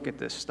downstream look at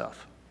this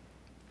stuff.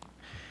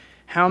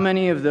 How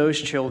many of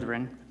those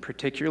children,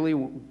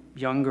 particularly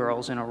young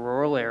girls in a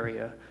rural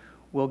area,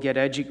 will get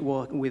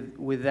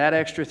with that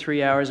extra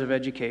 3 hours of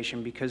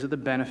education, because of the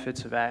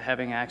benefits of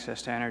having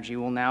access to energy,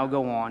 will now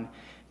go on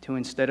to,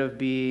 instead of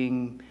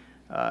being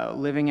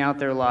living out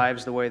their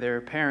lives the way their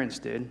parents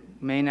did,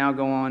 may now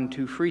go on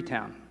to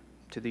Freetown,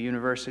 to the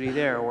university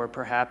there, or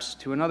perhaps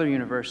to another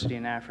university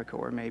in Africa,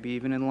 or maybe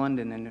even in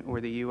London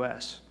or the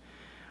US.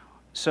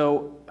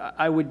 So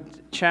I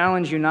would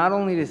challenge you not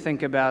only to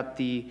think about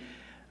the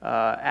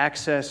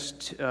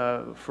access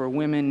for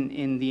women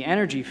in the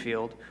energy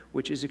field,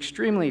 which is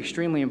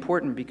extremely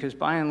important, because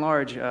by and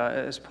large,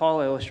 as Paul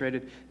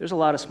illustrated, there's a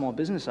lot of small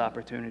business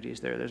opportunities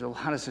there. There's a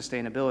lot of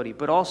sustainability,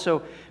 but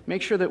also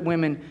make sure that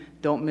women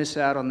don't miss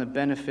out on the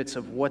benefits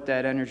of what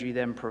that energy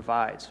then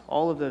provides.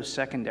 All of those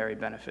secondary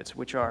benefits,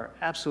 which are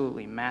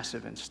absolutely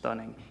massive and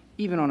stunning,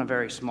 even on a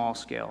very small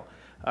scale,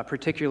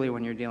 particularly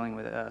when you're dealing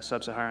with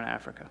sub-Saharan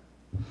Africa.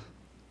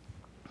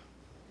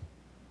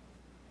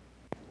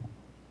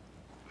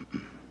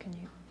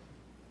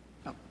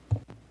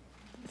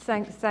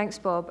 Thanks,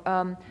 Bob.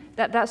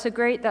 That's a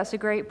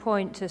great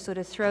point to sort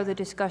of throw the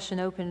discussion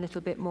open a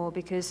little bit more,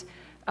 because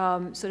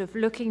sort of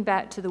looking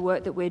back to the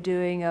work that we're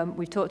doing,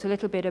 we've talked a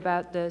little bit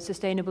about the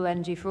Sustainable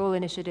Energy for All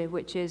initiative,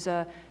 which is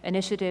an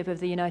initiative of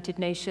the United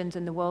Nations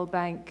and the World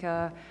Bank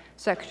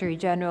Secretary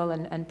General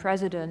and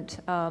President.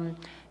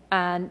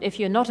 And if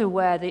you're not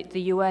aware,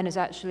 the UN has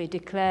actually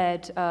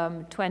declared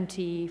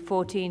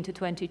 2014 to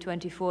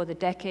 2024 the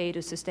decade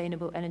of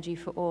sustainable energy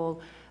for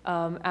all.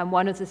 And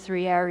one of the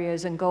 3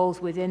 areas and goals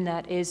within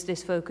that is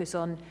this focus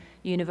on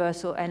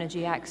universal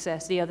energy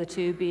access, the other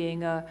 2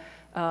 being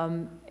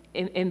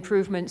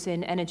improvements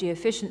in energy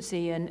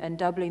efficiency and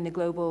doubling the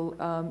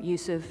global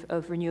use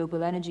of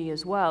renewable energy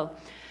as well.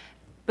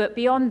 But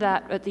beyond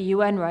that, at the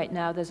UN right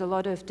now, there's a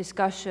lot of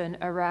discussion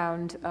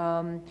around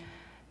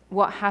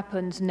what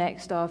happens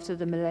next after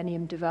the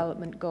Millennium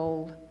Development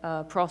Goal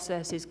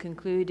process is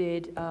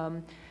concluded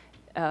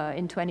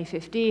in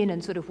 2015,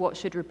 and sort of what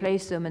should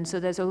replace them. And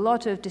so there's a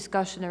lot of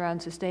discussion around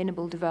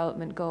sustainable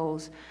development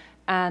goals,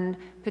 and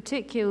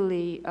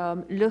particularly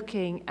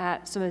looking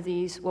at some of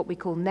these, what we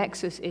call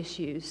nexus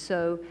issues.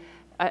 So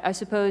I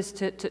suppose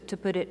to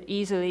put it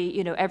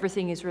easily,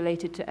 everything is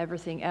related to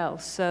everything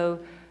else. So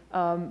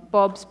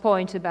Bob's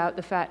point about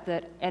the fact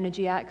that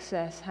energy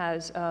access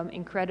has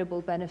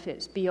incredible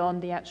benefits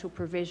beyond the actual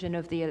provision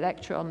of the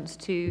electrons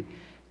to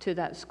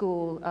that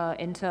school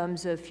in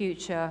terms of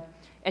future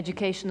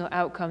educational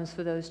outcomes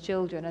for those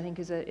children, I think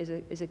is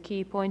a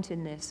key point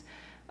in this.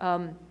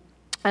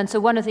 And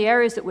so one of the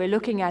areas that we're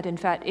looking at, in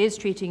fact, is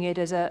treating it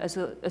as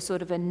a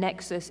sort of a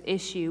nexus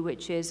issue,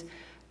 which is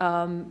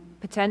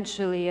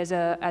potentially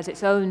as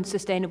its own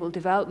sustainable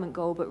development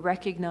goal, but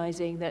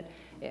recognizing that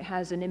it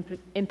has an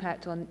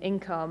impact on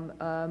income,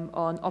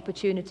 on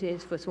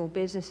opportunities for small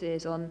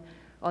businesses,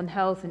 on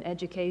health and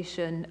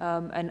education,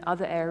 and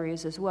other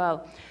areas as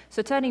well.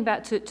 So turning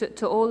back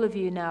to all of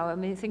you now, I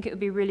mean, I think it would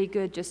be really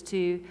good just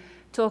to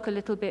talk a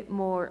little bit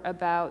more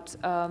about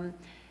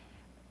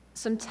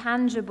some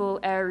tangible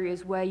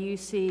areas where you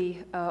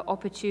see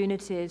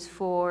opportunities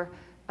for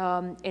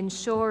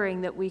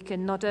ensuring that we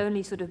can not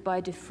only sort of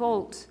by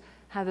default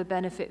have a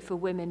benefit for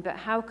women, but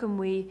how can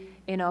we,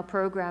 in our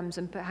programs,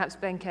 and perhaps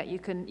Benket,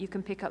 you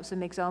can pick up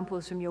some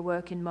examples from your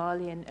work in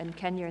Mali and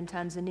Kenya and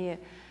Tanzania,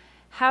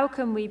 how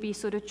can we be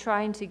sort of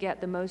trying to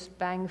get the most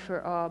bang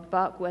for our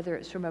buck, whether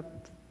it's from a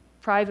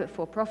private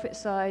for-profit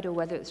side or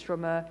whether it's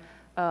from a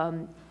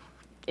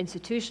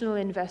institutional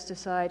investor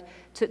side,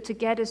 to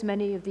get as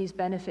many of these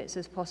benefits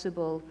as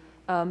possible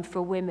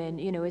for women?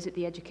 You know, is it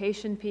the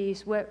education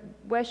piece?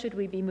 Where should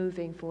we be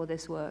moving for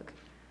this work?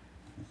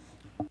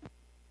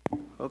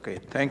 Okay,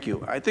 thank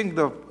you. I think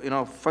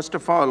first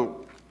of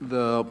all,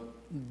 the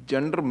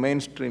gender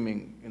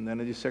mainstreaming in the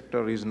energy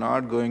sector is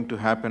not going to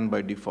happen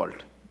by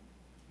default.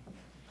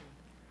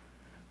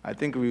 I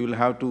think we will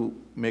have to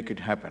make it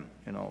happen,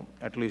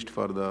 at least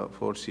for the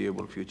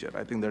foreseeable future.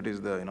 I think that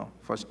is the,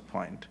 first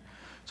point.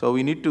 So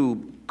we need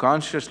to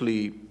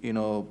consciously,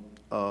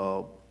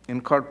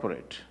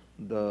 incorporate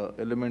the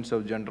elements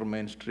of gender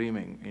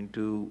mainstreaming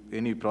into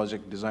any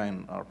project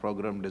design or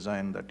program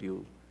design that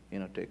you,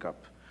 take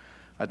up.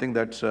 I think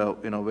that's,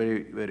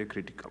 very, very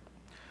critical.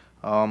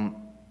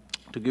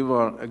 To give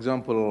an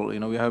example,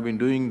 we have been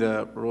doing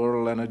the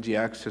Rural Energy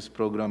Access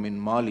Program in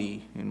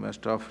Mali, in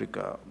West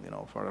Africa,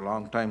 for a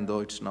long time, though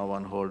it's now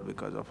on hold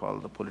because of all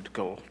the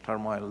political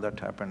turmoil that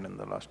happened in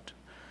the last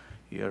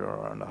year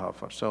and a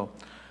half or so,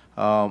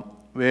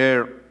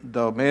 where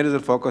the major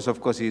focus,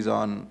 of course, is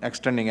on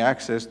extending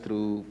access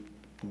through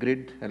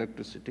grid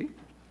electricity,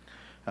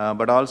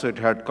 but also it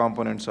had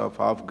components of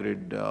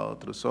off-grid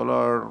through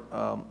solar,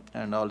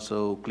 and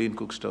also clean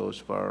cook stoves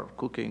for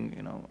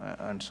cooking,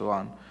 and so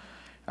on.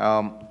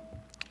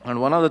 And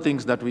one of the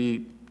things that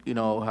we,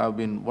 have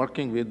been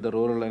working with the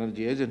Rural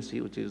Energy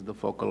Agency, which is the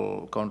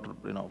focal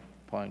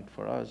point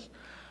for us,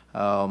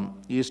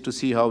 is to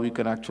see how we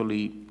can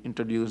actually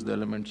introduce the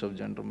elements of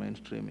gender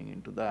mainstreaming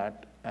into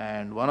that.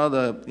 And one of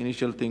the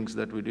initial things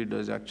that we did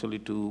was actually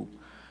to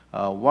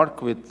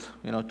work with,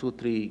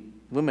 2-3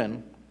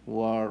 women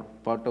who are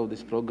part of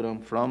this program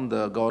from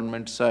the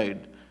government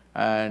side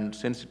and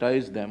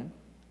sensitize them,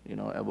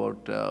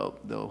 about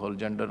the whole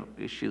gender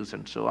issues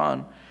and so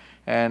on.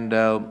 And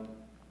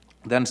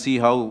then see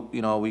how,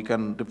 we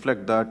can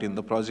reflect that in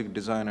the project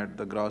design at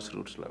the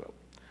grassroots level.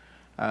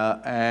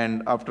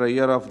 And after a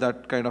year of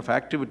that kind of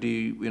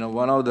activity,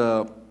 one of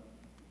the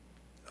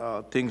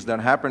things that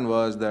happened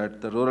was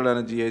that the Rural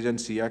Energy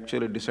Agency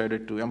actually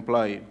decided to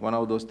employ one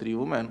of those 3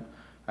 women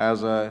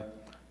as a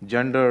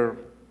gender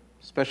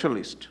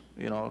specialist,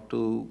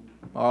 to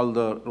all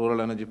the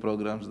rural energy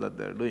programs that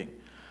they're doing,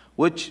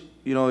 which,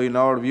 in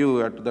our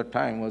view at that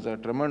time was a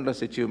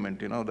tremendous achievement,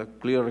 the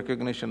clear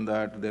recognition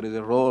that there is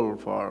a role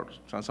for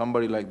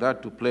somebody like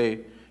that to play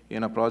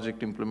in a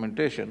project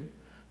implementation,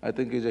 I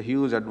think is a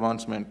huge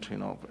advancement,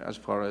 as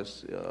far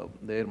as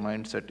their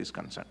mindset is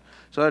concerned.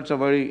 So that's a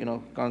very,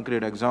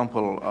 concrete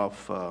example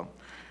of,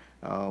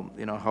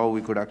 how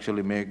we could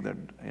actually make that,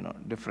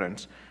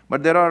 difference.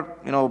 But there are,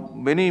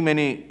 many,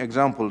 many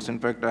examples. In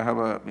fact, I have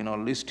a,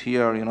 list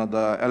here,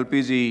 the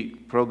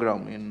LPG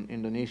program in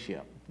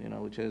Indonesia,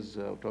 which is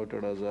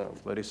touted as a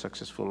very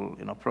successful,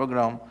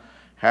 program,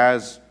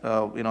 has,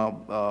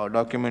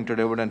 documented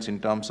evidence in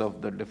terms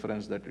of the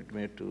difference that it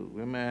made to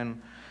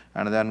women.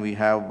 And then we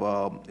have,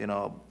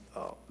 the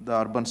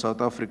urban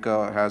South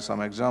Africa has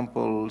some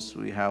examples.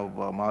 We have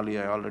Mali,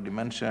 I already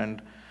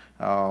mentioned.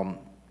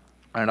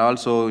 And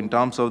also in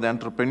terms of the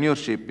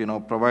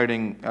entrepreneurship,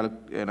 providing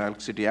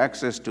electricity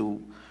access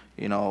to,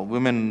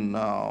 women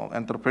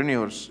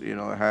entrepreneurs,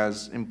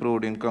 has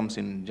improved incomes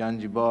in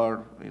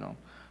Zanzibar, in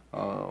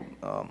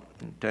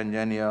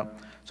Tanzania.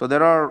 So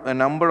there are a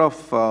number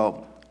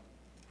of,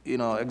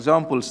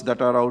 examples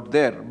that are out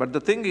there. But the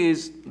thing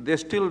is, they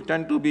still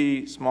tend to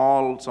be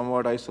small,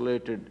 somewhat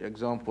isolated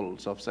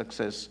examples of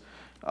success,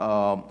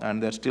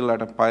 and they're still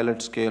at a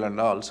pilot scale and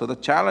all. So the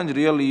challenge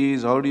really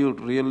is, how do you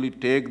really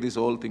take this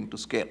whole thing to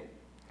scale?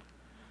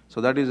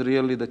 So that is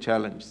really the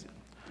challenge.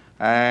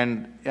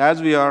 And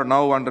as we are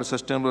now under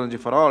Sustainable Energy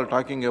for All,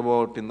 talking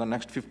about in the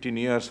next 15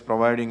 years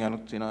providing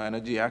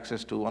energy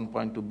access to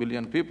 1.2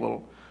 billion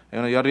people,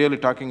 you're really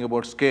talking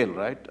about scale,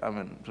 right? I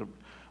mean,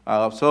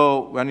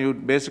 so when you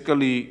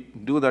basically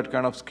do that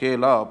kind of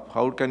scale up,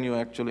 how can you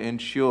actually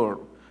ensure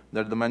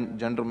that the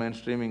gender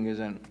mainstreaming is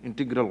an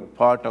integral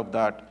part of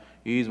that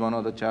is one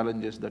of the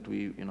challenges that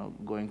we,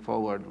 going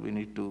forward, we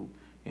need to,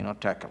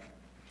 tackle.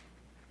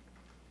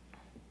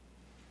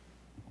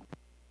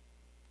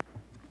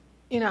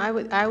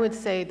 I would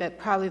say that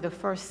probably the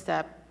first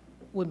step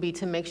would be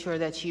to make sure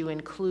that you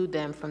include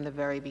them from the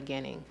very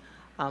beginning.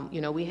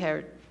 We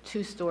heard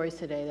 2 stories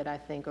today that I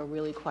think are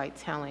really quite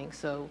telling.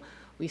 So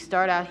we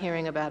start out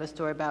hearing about a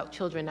story about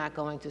children not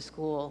going to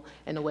school,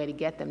 and the way to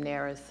get them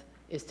there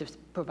is to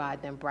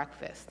provide them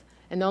breakfast.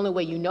 And the only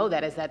way you know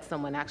that is that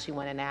someone actually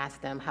went and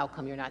asked them, how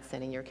come you're not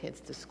sending your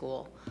kids to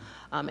school?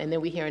 And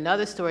then we hear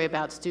another story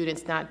about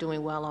students not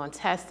doing well on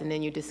tests, and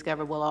then you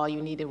discover, well, all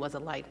you needed was a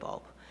light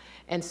bulb.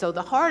 And so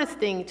the hardest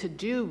thing to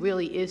do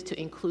really is to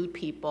include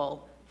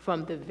people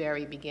from the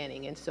very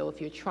beginning. And so if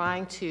you're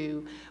trying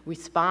to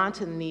respond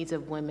to the needs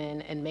of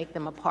women and make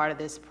them a part of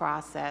this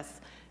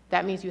process,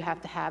 that means you have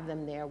to have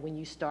them there when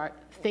you start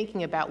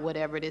thinking about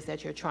whatever it is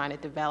that you're trying to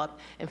develop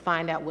and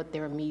find out what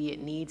their immediate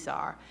needs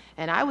are.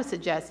 And I would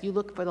suggest you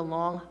look for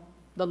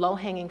the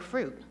low-hanging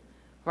fruit,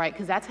 right?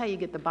 Because that's how you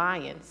get the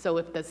buy-in. So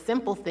if the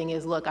simple thing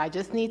is, look, I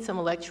just need some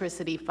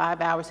electricity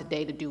 5 hours a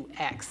day to do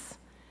X,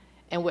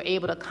 and we're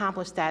able to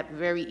accomplish that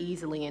very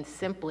easily and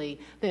simply,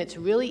 then it's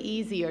really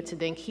easier to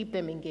then keep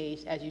them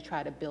engaged as you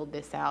try to build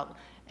this out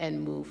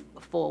and move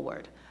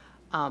forward.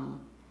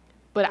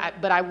 But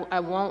I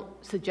won't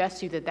suggest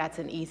to you that that's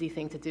an easy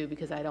thing to do,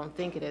 because I don't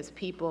think it is.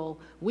 People,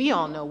 we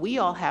all know, we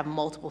all have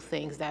multiple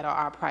things that are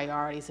our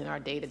priorities in our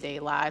day-to-day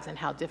lives, and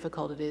how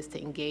difficult it is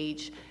to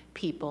engage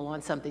people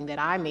on something that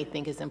I may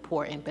think is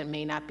important but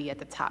may not be at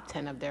the top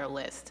 10 of their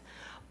list.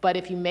 But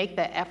if you make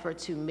the effort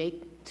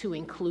to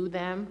include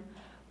them,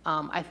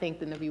 I think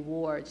then the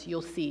rewards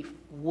you'll see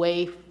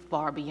way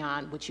far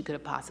beyond what you could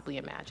have possibly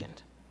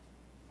imagined.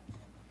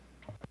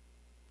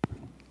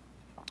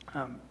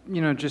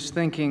 You know, just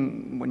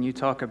thinking when you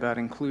talk about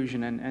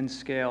inclusion and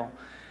scale,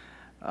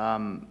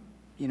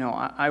 you know,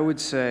 I would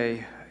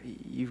say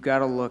you've got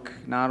to look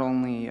not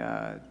only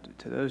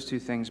to those two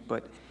things,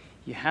 but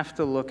you have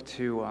to look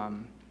to,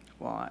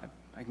 well,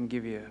 I can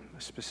give you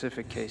a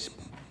specific case,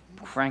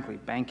 frankly,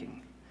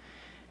 banking.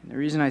 And the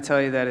reason I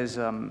tell you that is,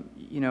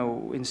 you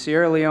know, in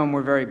Sierra Leone,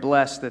 we're very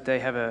blessed that they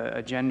have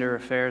a gender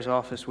affairs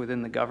office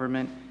within the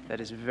government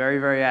that is very,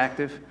 very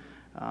active.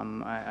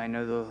 I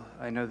know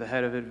the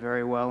head of it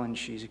very well, and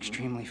she's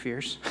extremely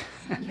fierce,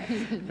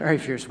 very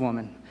fierce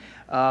woman.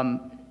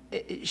 And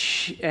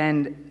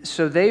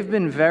so they've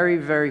been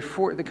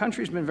the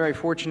country's been very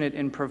fortunate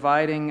in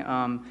providing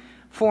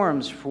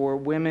forums for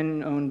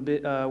women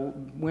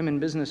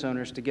business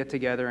owners to get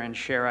together and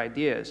share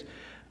ideas.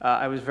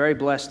 I was very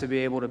blessed to be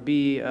able to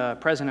be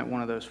present at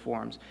one of those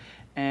forums,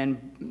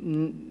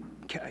 and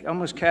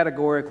almost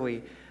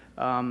categorically,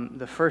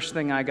 the first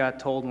thing I got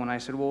told when I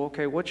said, well,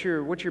 okay, what's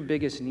your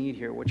biggest need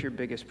here? What's your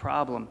biggest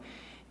problem?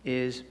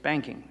 Is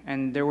banking.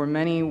 And there were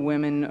many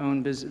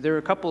women-owned business. There were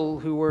a couple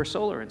who were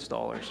solar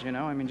installers, you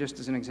know, I mean, just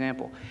as an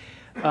example.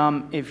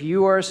 If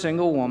you are a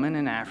single woman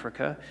in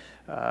Africa,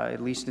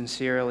 at least in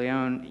Sierra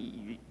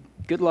Leone,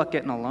 good luck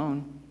getting a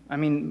loan. I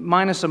mean,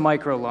 minus a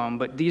microloan,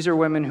 but these are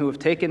women who have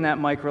taken that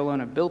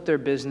microloan and built their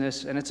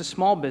business, and it's a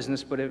small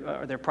business, but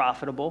they're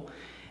profitable.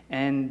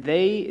 And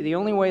the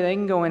only way they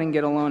can go in and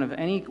get a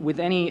loan with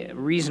any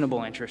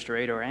reasonable interest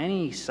rate or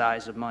any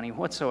size of money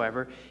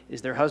whatsoever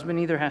is their husband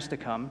either has to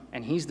come,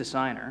 and he's the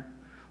signer,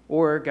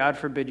 or, God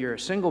forbid, you're a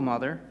single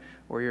mother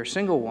or you're a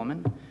single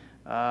woman,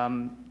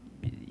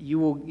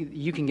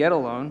 you can get a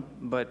loan,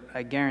 but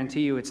I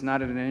guarantee you it's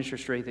not at an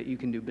interest rate that you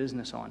can do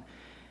business on.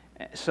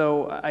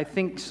 So I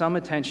think some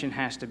attention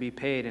has to be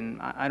paid, and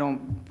I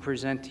don't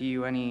present to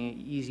you any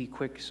easy,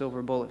 quick,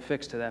 silver bullet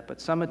fix to that, but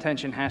some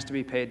attention has to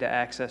be paid to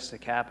access to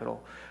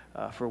capital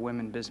for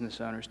women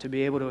business owners to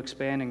be able to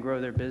expand and grow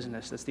their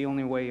business. That's the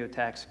only way you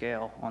attack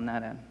scale on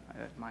that end,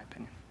 in my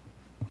opinion.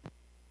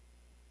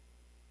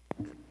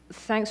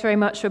 Thanks very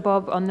much,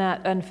 Bob, on that.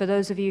 And for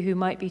those of you who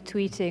might be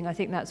tweeting, I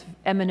think that's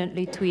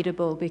eminently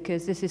tweetable,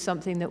 because this is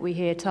something that we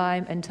hear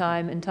time and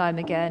time and time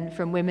again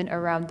from women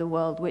around the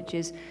world, which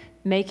is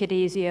make it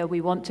easier. We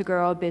want to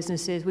grow our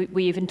businesses.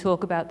 We even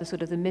talk about the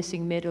sort of the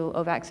missing middle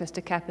of access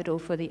to capital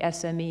for the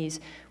SMEs.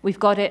 We've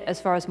got it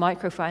as far as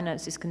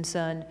microfinance is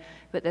concerned,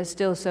 but there's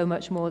still so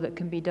much more that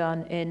can be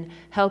done in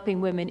helping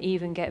women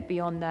even get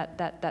beyond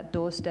that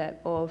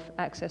doorstep of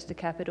access to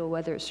capital,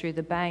 whether it's through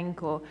the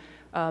bank or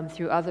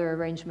through other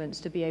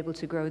arrangements to be able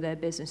to grow their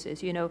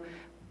businesses. You know,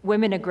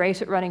 women are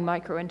great at running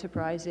micro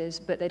enterprises,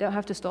 but they don't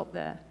have to stop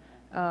there.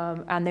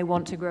 And they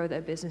want to grow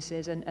their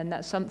businesses, and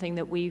that's something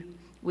that we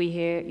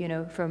hear, you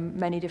know, from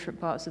many different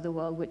parts of the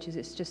world, which is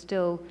it's just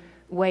still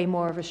way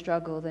more of a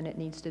struggle than it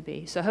needs to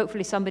be. So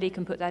hopefully somebody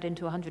can put that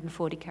into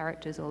 140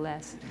 characters or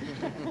less.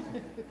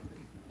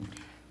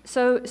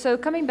 So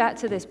coming back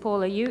to this,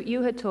 Paula,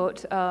 you had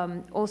talked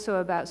also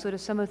about sort of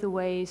some of the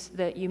ways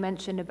that you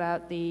mentioned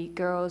about the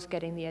girls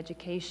getting the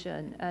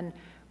education. And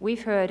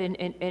we've heard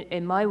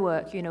in my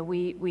work, you know,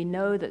 we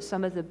know that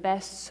some of the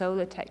best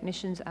solar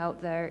technicians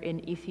out there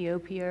in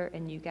Ethiopia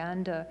and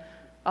Uganda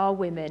are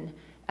women.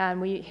 And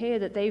we hear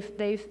that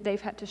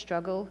they've had to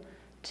struggle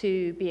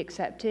to be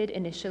accepted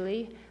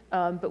initially,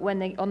 but when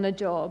they're on the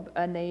job,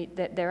 and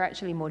they're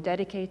actually more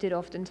dedicated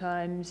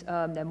oftentimes,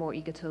 they're more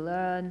eager to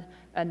learn,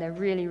 and they're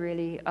really,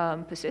 really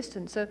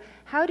persistent. So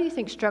how do you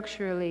think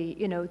structurally,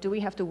 you know, do we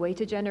have to wait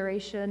a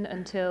generation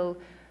until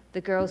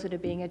the girls that are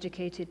being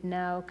educated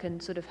now can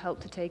sort of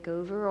help to take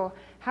over? Or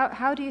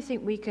how do you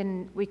think we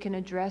can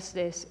address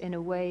this in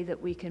a way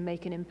that we can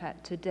make an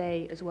impact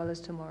today as well as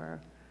tomorrow?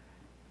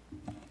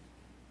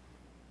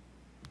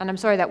 And I'm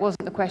sorry, that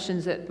wasn't the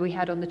questions that we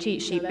had on the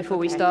cheat sheet before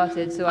we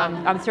started, so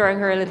I'm throwing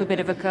her a little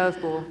bit of a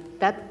curveball.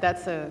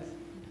 That's a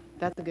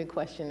good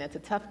question. That's a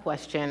tough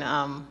question.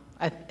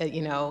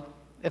 You know,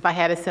 if I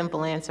had a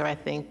simple answer, I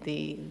think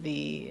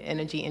the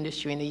energy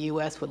industry in the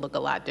U.S. would look a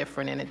lot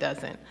different, and it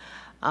doesn't.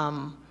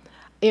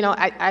 You know,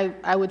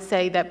 I would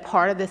say that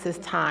part of this is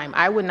time.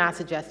 I would not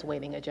suggest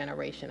waiting a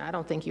generation. I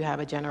don't think you have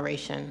a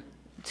generation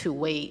to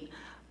wait.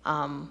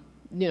 You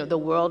know, the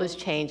world is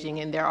changing,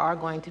 and there are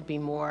going to be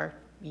more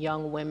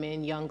young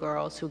women, young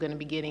girls who are going to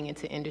be getting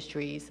into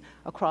industries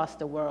across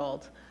the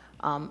world,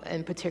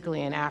 and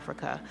particularly in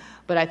Africa.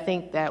 But I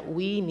think that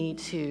we need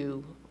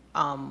to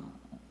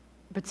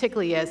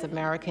particularly as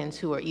Americans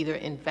who are either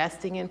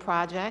investing in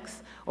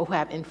projects or who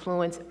have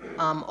influence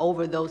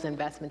over those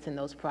investments in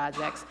those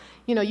projects,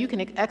 you know, you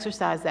can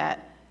exercise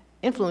that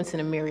influence in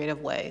a myriad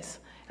of ways.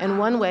 And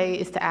one way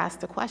is to ask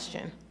the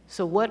question,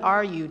 so what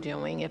are you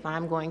doing if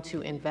I'm going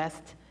to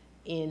invest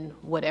in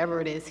whatever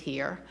it is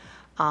here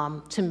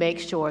to make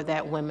sure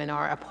that women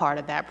are a part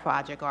of that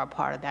project or a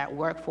part of that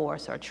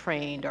workforce or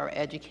trained or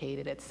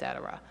educated, et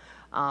cetera.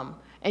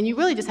 And you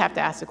really just have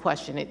to ask the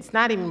question. It's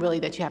not even really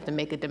that you have to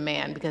make a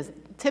demand, because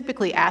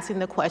typically asking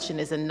the question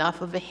is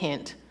enough of a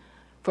hint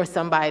for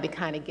somebody to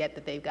kind of get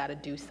that they've got to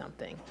do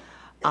something.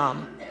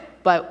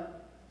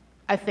 But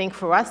I think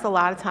for us, a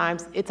lot of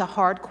times, it's a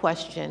hard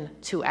question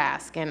to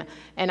ask. And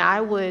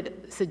I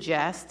would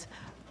suggest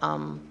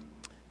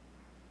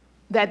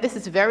that this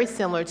is very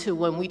similar to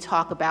when we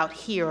talk about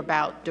here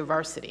about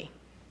diversity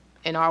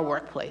in our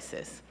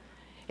workplaces.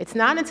 It's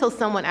not until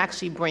someone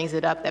actually brings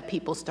it up that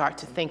people start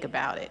to think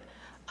about it.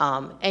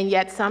 And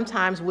yet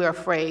sometimes we're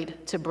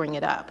afraid to bring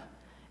it up.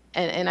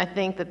 And I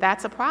think that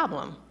that's a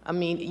problem. I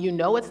mean, you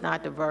know it's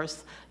not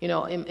diverse. You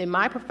know, in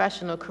my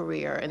professional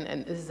career,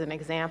 and this is an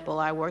example,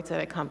 I worked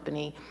at a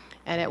company,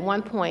 and at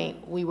one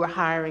point we were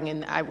hiring,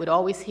 and I would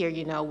always hear,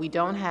 you know, we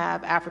don't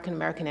have African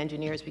American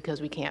engineers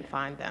because we can't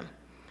find them.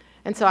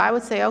 And so I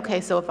would say, okay,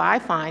 so if I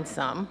find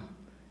some,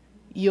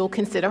 you'll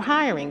consider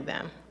hiring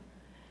them.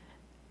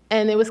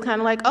 And it was kind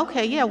of like,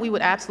 okay, yeah, we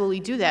would absolutely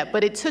do that.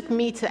 But it took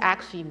me to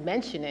actually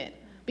mention it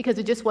because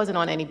it just wasn't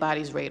on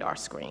anybody's radar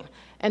screen.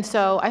 And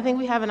so I think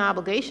we have an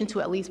obligation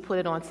to at least put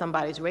it on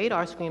somebody's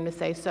radar screen to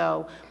say,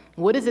 so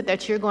what is it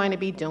that you're going to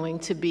be doing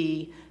to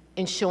be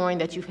ensuring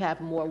that you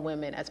have more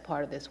women as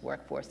part of this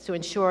workforce, to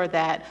ensure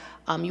that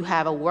you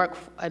have a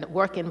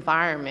work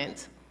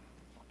environment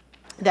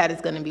that is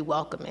going to be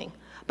welcoming.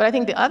 But I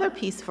think the other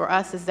piece for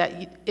us is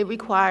that it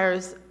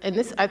requires, and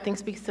this I think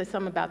speaks to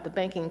some about the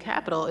banking and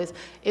capital, is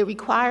it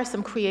requires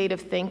some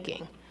creative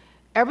thinking.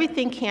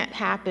 Everything can't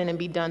happen and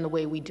be done the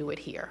way we do it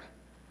here.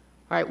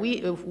 Right?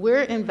 If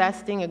we're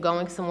investing or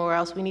going somewhere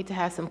else, we need to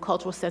have some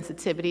cultural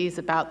sensitivities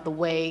about the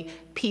way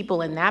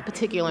people in that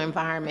particular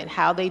environment,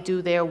 how they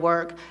do their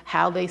work,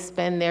 how they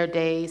spend their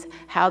days,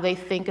 how they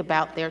think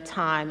about their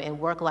time and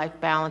work-life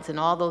balance and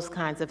all those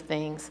kinds of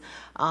things.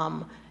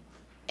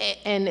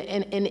 And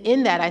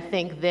in that, I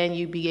think then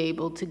you'd be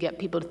able to get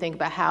people to think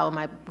about how am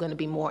I going to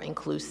be more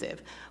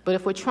inclusive. But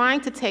if we're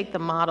trying to take the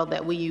model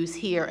that we use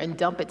here and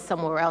dump it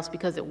somewhere else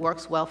because it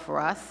works well for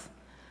us,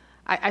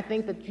 I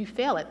think that you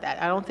fail at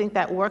that. I don't think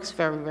that works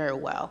very, very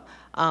well.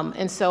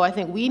 And so I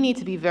think we need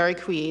to be very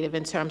creative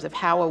in terms of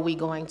how are we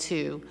going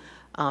to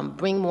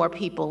bring more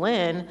people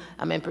in,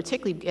 and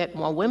particularly get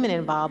more women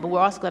involved, but we're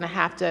also going to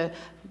have to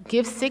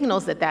give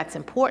signals that that's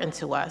important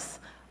to us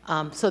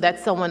so that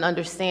someone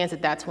understands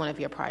that that's one of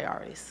your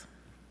priorities.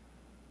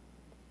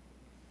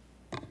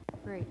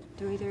 Great.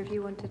 Do either of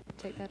you want to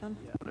take that on?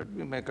 Yeah, let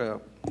me make a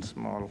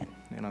small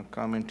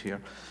comment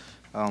here.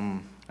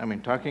 I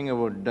mean, talking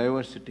about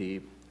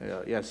diversity,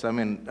 yes, I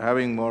mean,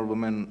 having more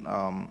women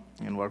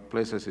in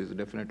workplaces is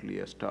definitely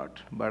a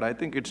start. But I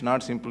think it's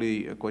not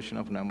simply a question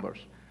of numbers.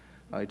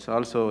 It's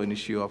also an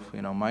issue of,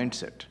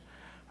 mindset.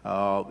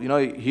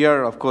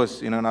 Here, of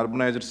course, in an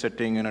urbanized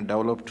setting, in a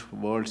developed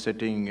world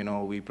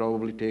setting, we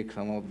probably take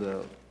some of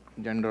the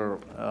gender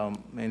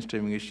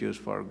mainstreaming issues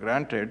for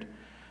granted.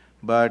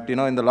 But,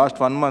 in the last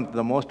 1 month,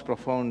 the most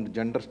profound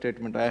gender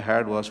statement I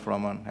had was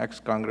from an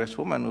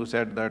ex-congresswoman who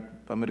said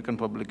that the American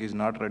public is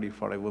not ready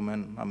for a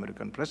woman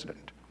American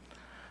president.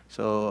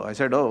 So I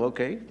said, oh,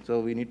 okay, so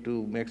we need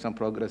to make some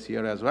progress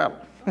here as well.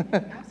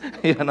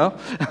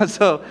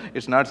 So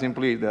it's not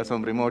simply there's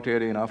some remote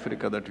area in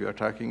Africa that we are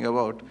talking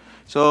about.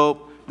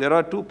 So there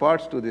are two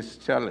parts to this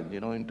challenge,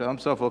 in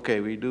terms of,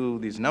 okay, we do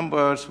these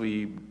numbers,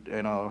 we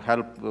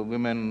help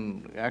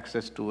women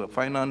access to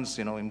finance,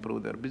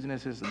 improve their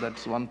businesses.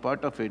 That's one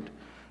part of it.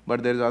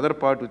 But there is other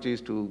part which is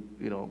to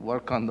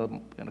work on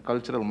the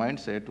cultural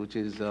mindset, which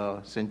is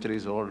a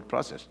centuries-old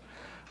process.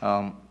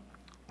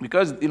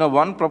 Because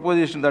one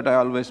proposition that I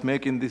always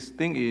make in this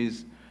thing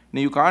is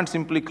you can't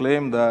simply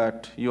claim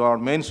that you are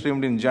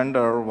mainstreamed in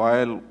gender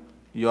while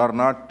you are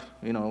not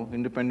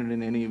independent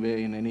in any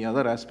way, in any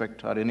other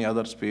aspect or any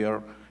other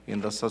sphere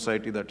in the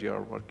society that you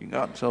are working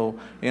on. So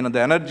the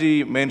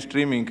energy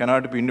mainstreaming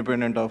cannot be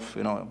independent of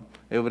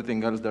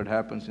everything else that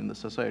happens in the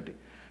society.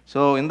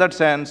 So in that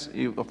sense,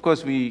 of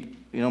course we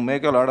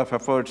make a lot of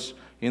efforts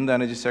in the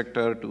energy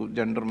sector to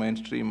gender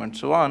mainstream and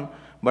so on.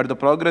 But the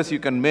progress you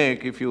can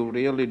make if you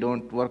really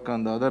don't work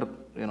on the other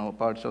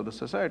parts of the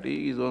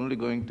society is only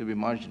going to be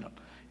marginal.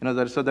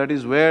 So that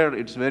is where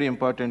it's very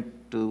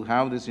important to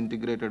have this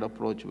integrated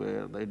approach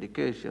where the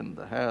education,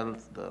 the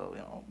health,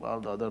 all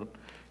the other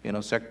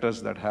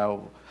sectors that have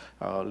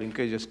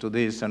linkages to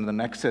this and the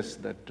nexus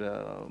that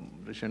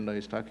Rishenda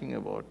is talking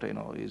about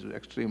is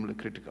extremely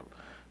critical.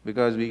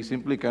 Because we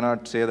simply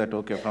cannot say that,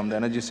 okay, from the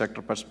energy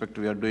sector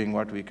perspective, we are doing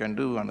what we can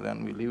do, and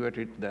then we leave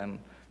it, then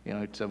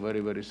it's a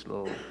very, very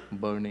slow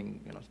burning,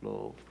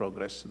 slow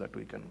progress that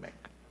we can make.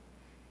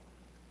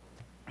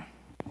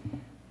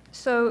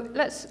 So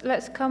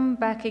let's come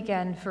back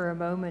again for a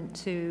moment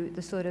to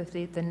the sort of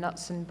the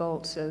nuts and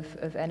bolts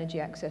of energy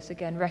access.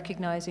 Again,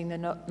 recognizing that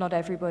not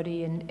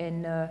everybody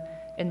in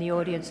the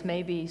audience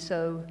may be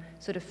so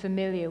sort of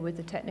familiar with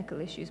the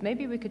technical issues.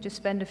 Maybe we could just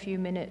spend a few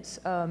minutes,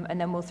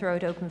 and then we'll throw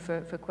it open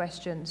for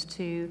questions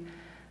to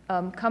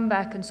come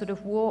back and sort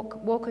of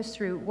walk us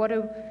through what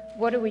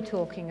are we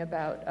talking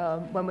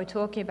about when we're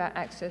talking about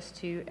access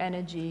to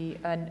energy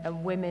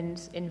and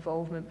women's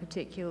involvement,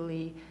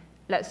 particularly,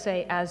 let's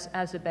say,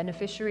 as a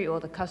beneficiary or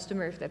the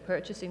customer if they're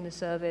purchasing the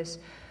service.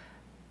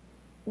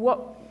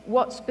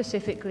 What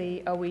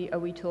specifically are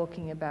we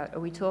talking about? Are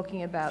we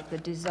talking about the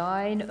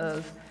design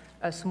of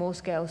a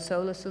small-scale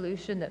solar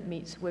solution that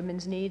meets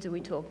women's needs? Are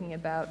we talking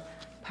about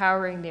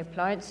powering the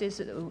appliances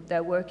that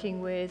they're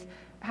working with?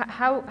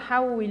 How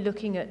are we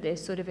looking at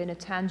this sort of in a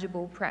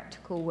tangible,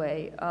 practical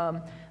way?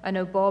 I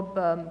know Bob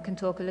can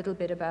talk a little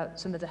bit about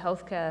some of the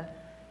healthcare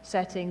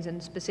settings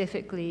and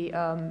specifically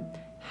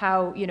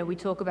how, you know, we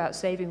talk about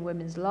saving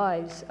women's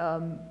lives,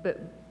 but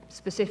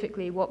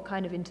specifically what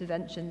kind of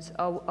interventions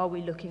are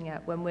we looking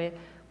at when we're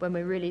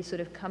really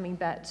sort of coming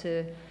back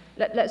to,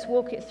 let's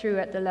walk it through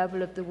at the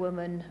level of the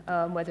woman,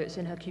 whether it's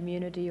in her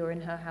community or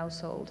in her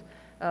household.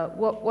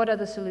 What are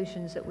the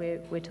solutions that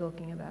we're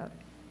talking about?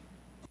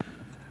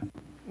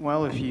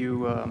 Well, if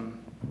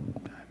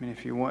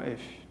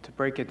to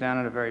break it down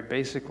at a very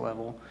basic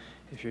level,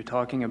 if you're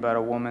talking about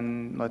a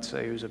woman, let's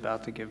say, who's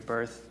about to give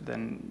birth,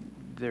 then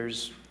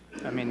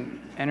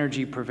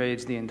energy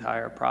pervades the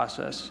entire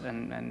process,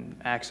 and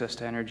access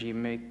to energy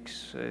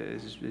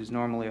is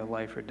normally a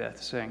life or death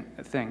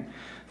thing.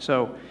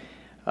 So,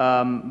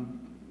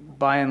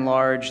 by and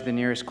large, the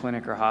nearest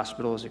clinic or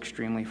hospital is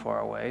extremely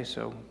far away,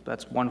 so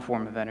that's one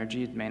form of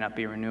energy. It may not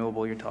be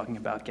renewable. You're talking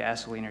about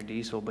gasoline or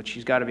diesel, but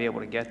she's got to be able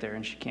to get there,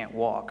 and she can't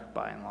walk,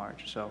 by and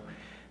large. So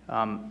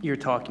you're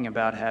talking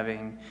about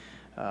having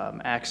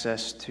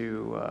access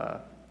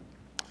to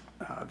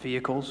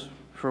vehicles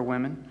for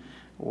women,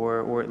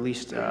 or at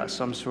least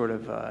some sort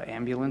of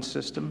ambulance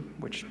system,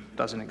 which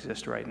doesn't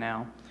exist right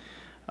now.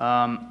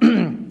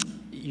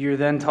 You're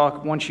then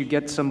once you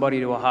get somebody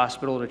to a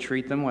hospital to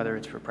treat them, whether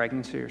it's for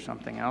pregnancy or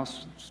something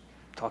else,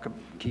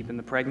 keep in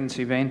the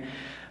pregnancy vein,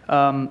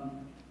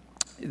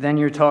 then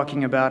you're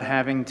talking about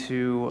having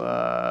to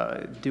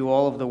do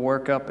all of the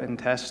workup and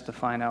tests to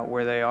find out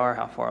where they are,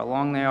 how far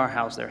along they are,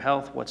 how's their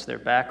health, what's their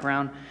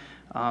background.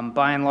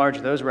 By and large,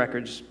 those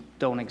records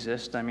don't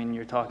exist. I mean,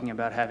 you're talking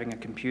about having a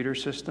computer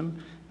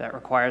system that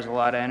requires a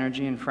lot of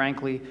energy, and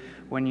frankly,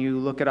 when you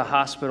look at a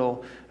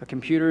hospital, a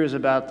computer is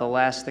about the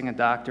last thing a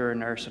doctor or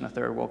nurse in a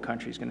third world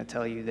country is going to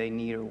tell you they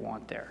need or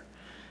want there.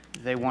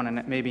 They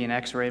want maybe an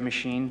X-ray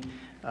machine.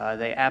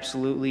 They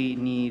absolutely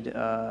need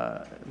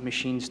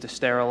machines to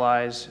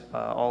sterilize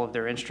all of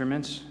their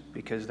instruments,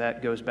 because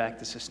that goes back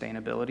to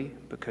sustainability,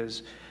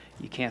 because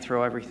you can't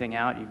throw everything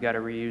out. You've got to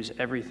reuse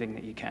everything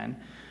that you can.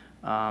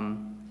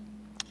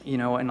 You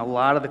know, and a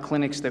lot of the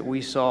clinics that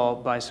we saw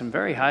by some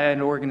very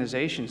high-end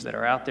organizations that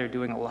are out there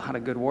doing a lot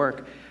of good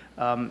work,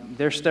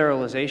 their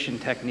sterilization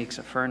technique's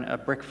a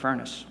brick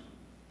furnace,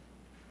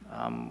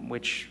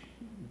 which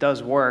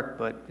does work,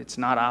 but it's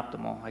not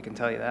optimal, I can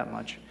tell you that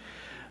much.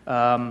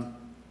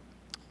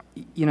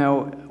 You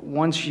know,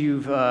 once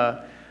you've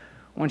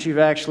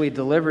actually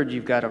delivered,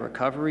 you've got a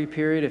recovery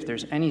period. If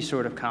there's any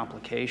sort of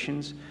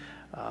complications,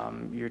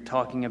 you're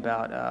talking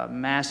about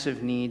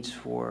massive needs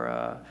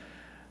for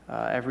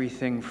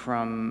everything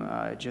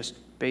from just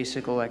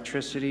basic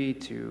electricity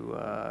to,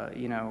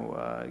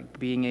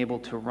 being able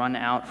to run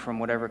out from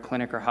whatever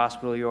clinic or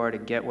hospital you are to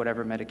get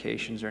whatever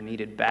medications are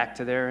needed back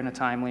to there in a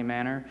timely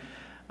manner.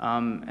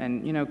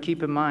 And, you know,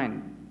 keep in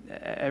mind,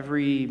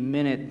 every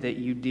minute that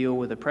you deal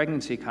with a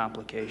pregnancy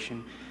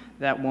complication,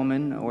 that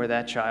woman or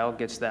that child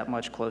gets that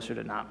much closer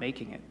to not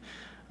making it.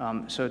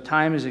 So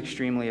time is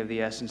extremely of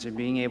the essence, and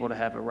being able to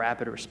have a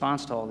rapid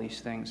response to all these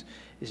things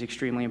is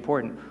extremely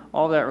important.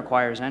 All that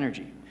requires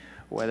energy,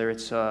 whether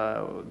it's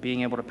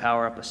being able to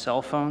power up a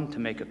cell phone to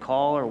make a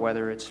call, or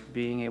whether it's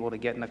being able to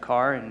get in the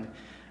car and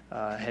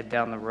head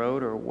down the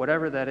road, or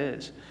whatever that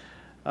is.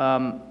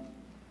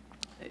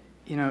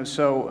 You know,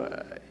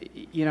 so,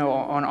 you know,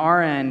 on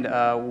our end,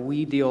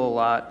 we deal a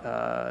lot,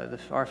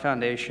 our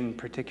foundation,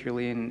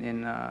 particularly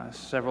in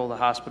several of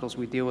the hospitals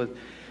we deal with,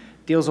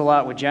 deals a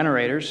lot with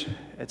generators.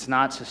 It's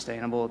not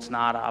sustainable, it's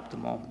not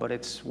optimal, but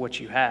it's what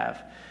you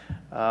have.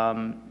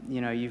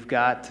 You know, you've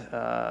got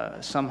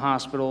some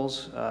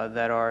hospitals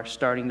that are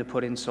starting to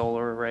put in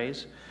solar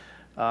arrays.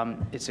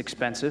 It's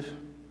expensive.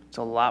 It's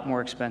a lot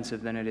more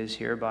expensive than it is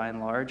here, by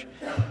and large.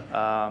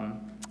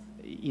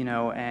 You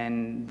know,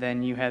 and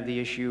then you have the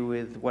issue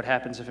with what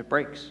happens if it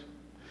breaks.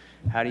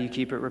 How do you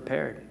keep it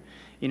repaired?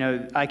 You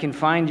know, I can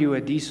find you a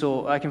guy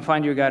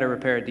to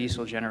repair a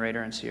diesel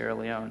generator in Sierra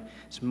Leone.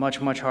 It's much,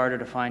 much harder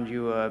to find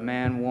you a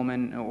man,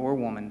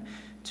 woman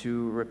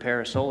to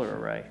repair a solar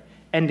array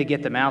and to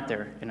get them out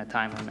there in a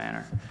timely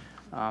manner.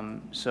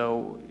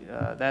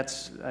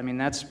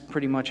 That's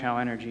pretty much how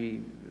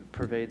energy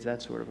pervades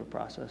that sort of a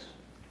process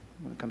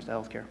when it comes to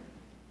healthcare.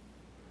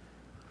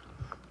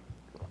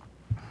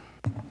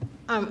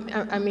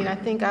 I mean, I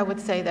think I would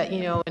say that,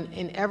 you know,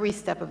 in every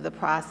step of the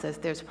process,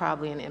 there's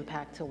probably an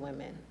impact to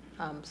women.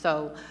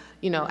 So,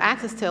 you know,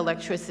 access to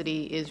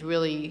electricity is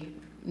really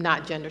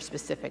not gender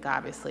specific,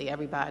 obviously.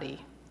 Everybody,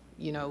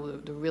 you know,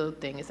 the real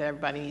thing is that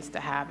everybody needs to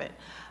have it.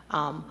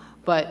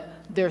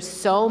 But there's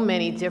so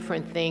many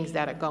different things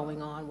that are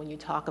going on when you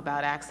talk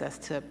about access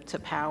to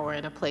power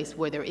in a place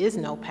where there is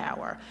no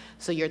power.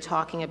 So you're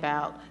talking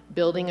about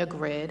building a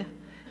grid.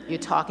 You're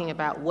talking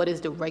about what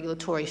is the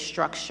regulatory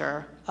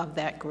structure of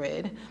that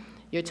grid.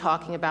 You're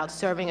talking about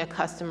serving a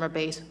customer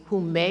base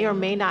who may or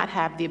may not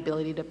have the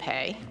ability to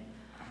pay.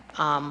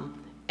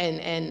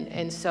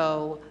 And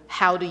so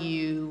how do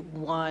you,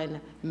 one,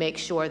 make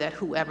sure that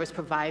whoever's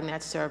providing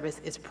that service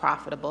is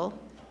profitable,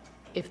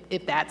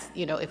 if that's,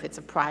 you know, if it's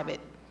a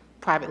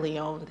privately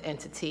owned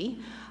entity.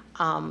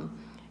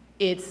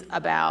 It's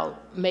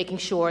about making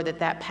sure that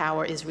that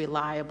power is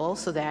reliable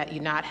so that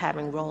you're not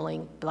having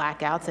rolling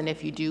blackouts. And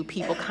if you do,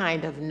 people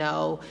kind of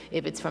know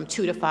if it's from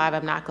 2 to 5,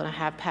 I'm not going to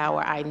have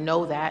power. I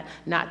know that,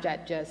 not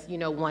that just, you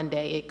know, one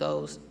day it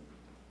goes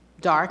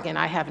dark and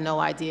I have no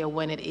idea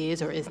when it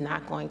is or is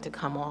not going to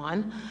come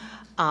on.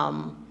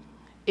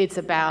 It's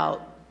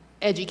about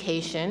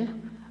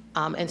education.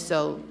 And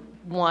so,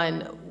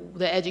 one,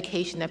 the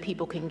education that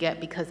people can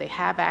get because they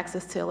have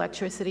access to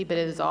electricity, but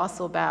it is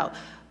also about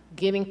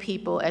giving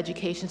people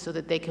education so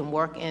that they can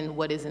work in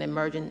what is an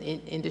emerging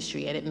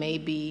industry. And it may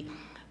be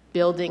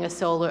building a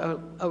solar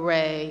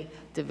array,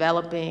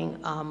 developing,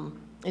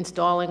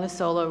 installing a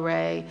solar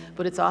array,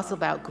 but it's also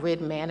about grid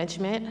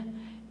management.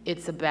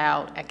 It's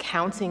about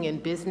accounting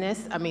and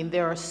business. I mean,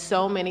 there are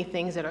so many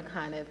things that are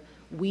kind of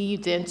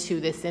weaved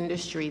into this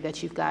industry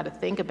that you've got to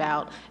think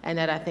about and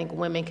that I think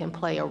women can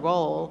play a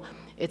role.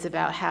 It's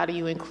about how do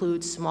you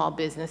include small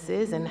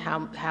businesses and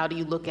how do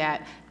you look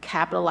at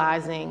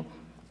capitalizing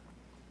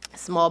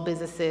small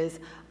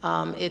businesses.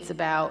 It's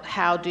about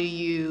how do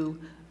you,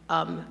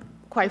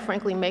 quite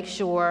frankly, make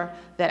sure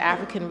that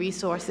African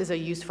resources are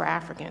used for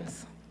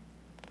Africans.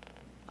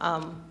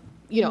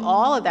 You know,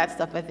 all of that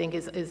stuff I think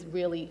is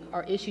really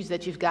are issues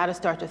that you've got to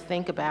start to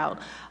think about.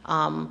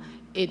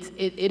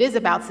 It is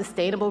about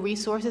sustainable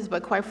resources,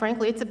 but quite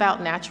frankly, it's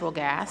about natural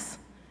gas.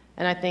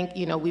 And I think,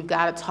 you know, we've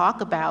got to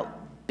talk about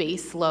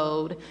base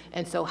load,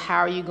 and so how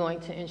are you going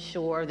to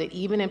ensure that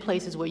even in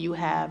places where you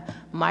have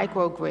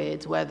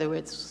microgrids, whether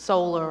it's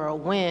solar or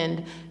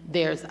wind,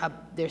 there's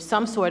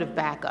some sort of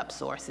backup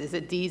source. Is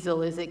it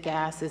diesel? Is it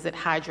gas? Is it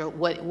hydro?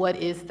 What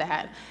is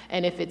that?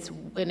 And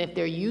if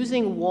they're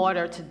using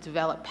water to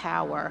develop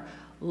power,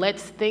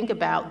 let's think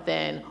about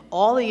then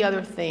all the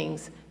other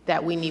things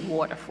that we need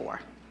water for,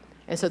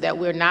 and so that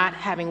we're not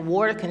having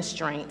water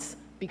constraints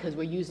because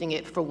we're using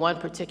it for one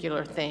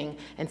particular thing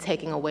and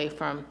taking away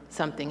from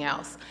something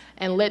else.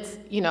 And let's,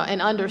 you know, and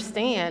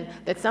understand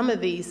that some of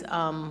these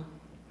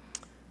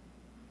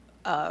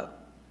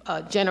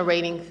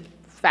generating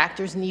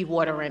factors need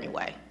water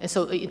anyway. And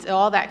so it's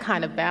all that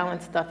kind of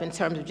balanced stuff in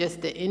terms of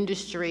just the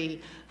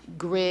industry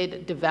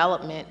grid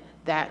development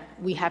that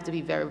we have to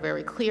be very,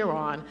 very clear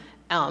on.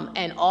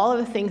 And all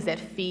of the things that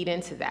feed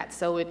into that.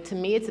 So to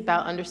me, it's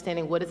about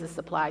understanding what is the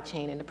supply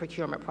chain and the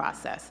procurement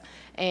process.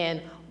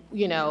 And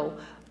you know,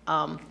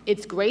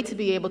 it's great to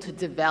be able to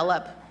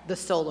develop the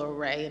solar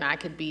array, and I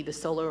could be the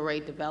solar array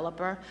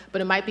developer, but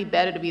it might be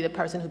better to be the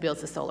person who builds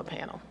the solar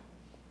panel,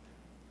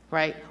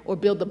 right? Or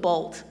build the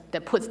bolt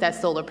that puts that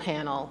solar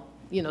panel,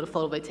 you know, the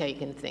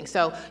photovoltaic and things.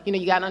 So, you know,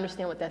 you got to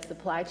understand what that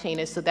supply chain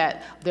is so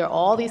that there are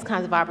all these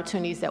kinds of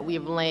opportunities that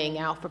we're laying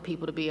out for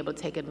people to be able to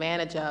take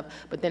advantage of,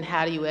 but then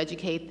how do you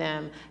educate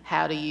them?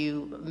 How do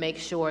you make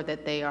sure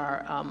that they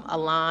are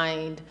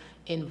aligned,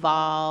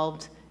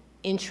 involved,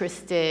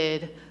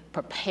 interested,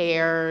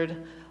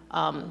 prepared,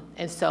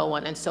 and so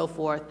on and so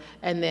forth.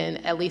 And then,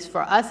 at least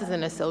for us as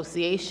an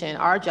association,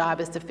 our job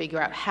is to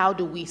figure out how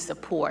do we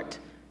support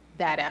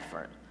that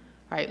effort,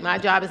 right? My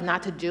job is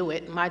not to do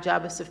it. My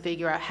job is to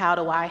figure out how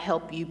do I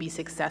help you be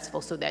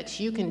successful so that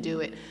you can do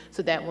it,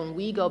 so that when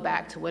we go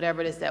back to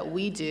whatever it is that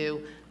we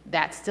do,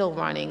 that's still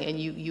running and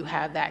you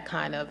have that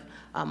kind of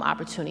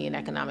opportunity and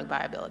economic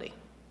viability.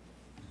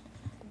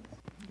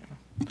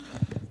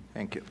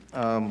 Thank you.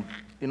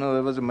 You know,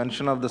 there was a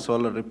mention of the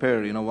solar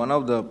repair. You know, one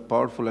of the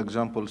powerful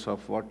examples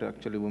of what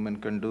actually women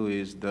can do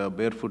is the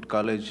Barefoot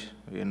College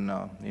in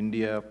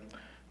India,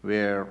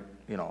 where,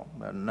 you know,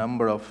 a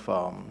number of,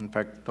 in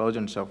fact,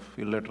 thousands of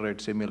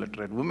illiterate,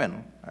 semi-illiterate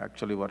women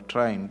actually were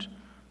trained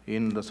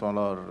in the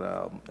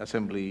solar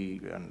assembly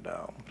and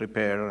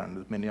repair,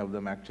 and many of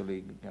them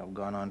actually have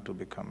gone on to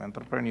become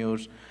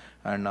entrepreneurs,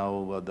 and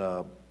now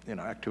the, you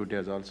know, activity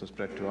has also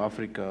spread to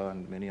Africa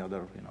and many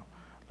other, you know,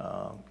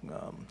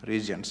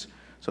 regions.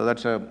 So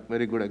that's a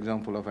very good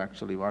example of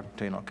actually what,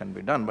 you know, can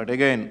be done. But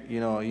again, you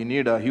know, you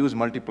need a huge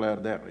multiplier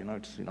there. You know,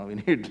 it's, you know, we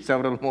need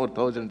several more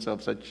thousands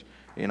of such,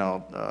 you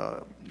know,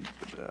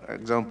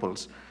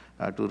 examples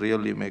to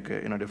really make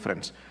a, you know,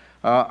 difference.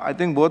 I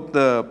think both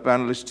the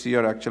panelists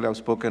here actually have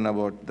spoken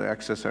about the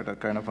access at a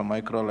kind of a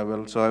micro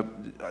level. So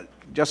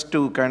just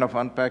to kind of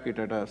unpack it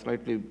at a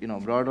slightly, you know,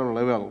 broader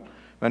level,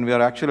 when we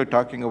are actually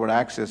talking about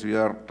access, we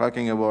are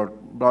talking about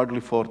broadly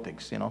 4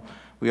 things.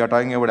 We are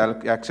talking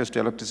about access to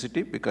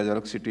electricity, because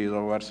electricity is a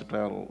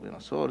versatile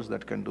source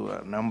that can do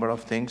a number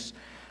of things.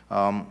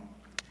 And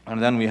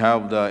then we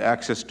have the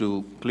access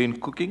to clean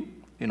cooking.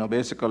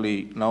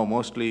 Basically now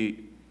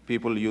mostly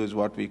people use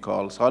what we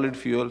call solid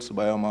fuels,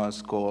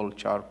 biomass, coal,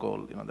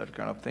 charcoal, that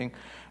kind of thing.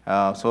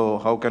 So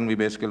how can we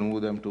basically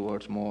move them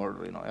towards more,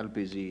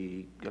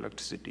 LPG,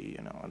 electricity,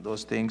 and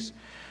those things.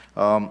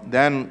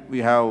 Then we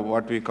have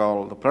what we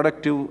call the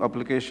productive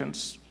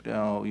applications.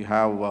 You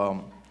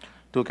have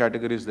 2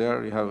 categories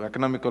there. You have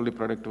economically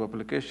productive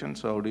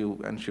applications. So how do you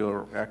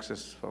ensure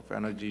access of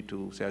energy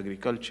to, say,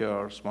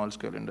 agriculture,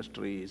 small-scale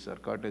industries, or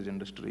cottage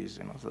industries,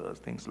 so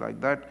things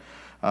like that.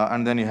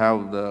 And then you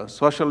have the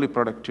socially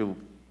productive,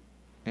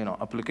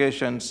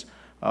 applications,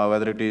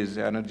 whether it is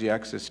energy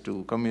access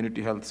to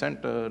community health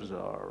centers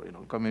or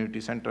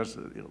community centers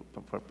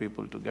for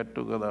people to get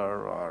together,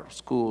 or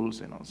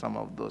schools, some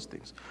of those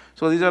things.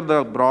 So these are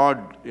the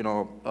broad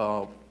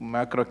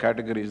macro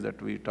categories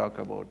that we talk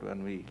about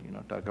when we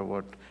talk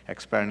about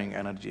expanding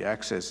energy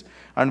access.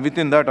 And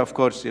within that, of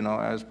course,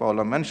 as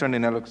Paula mentioned,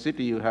 in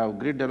electricity you have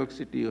grid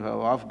electricity, you have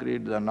off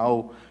grids, and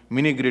now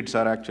mini grids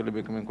are actually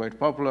becoming quite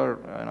popular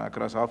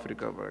across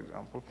Africa, for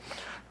example.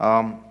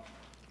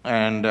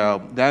 And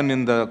then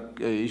in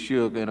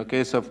the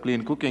case of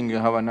clean cooking, you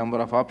have a number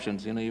of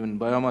options. Even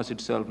biomass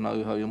itself, now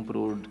you have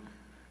improved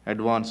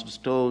advanced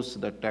stoves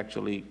that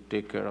actually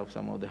take care of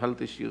some of the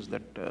health issues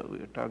that we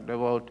talked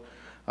about.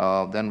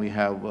 Then we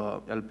have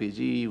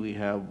LPG, we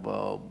have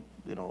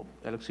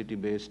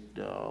electricity-based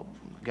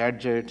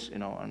gadgets,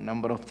 a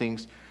number of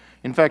things.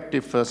 In fact,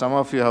 if some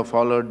of you have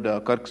followed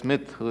Kirk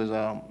Smith, who is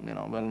a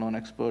well-known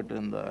expert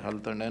in the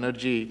health and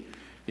energy,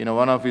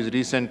 one of his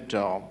recent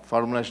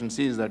formulations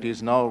is that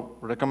he's now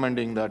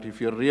recommending that if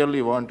you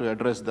really want to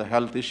address the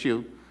health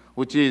issue,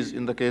 which is,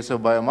 in the case of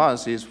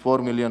biomass, is 4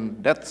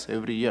 million deaths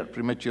every year,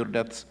 premature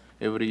deaths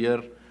every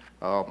year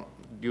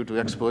due to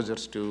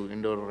exposures to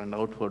indoor and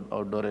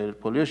outdoor air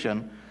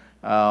pollution.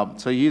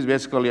 So he's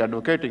basically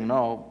advocating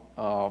now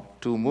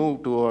to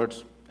move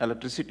towards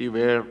electricity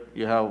where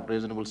you have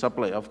reasonable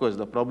supply. Of course,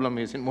 the problem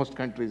is in most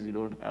countries you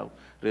don't have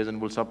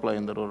reasonable supply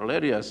in the rural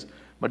areas.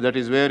 But that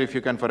is where if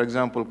you can, for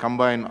example,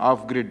 combine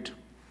off-grid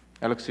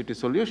electricity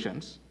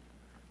solutions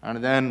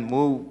and then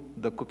move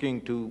the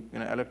cooking to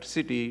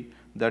electricity,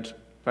 that's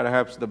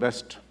perhaps the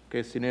best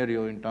case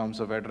scenario in terms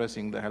of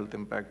addressing the health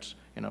impacts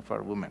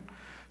for women.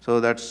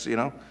 So that's,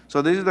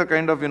 so this is the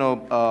kind of,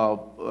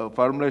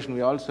 formulation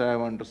we also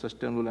have under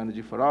Sustainable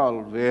Energy for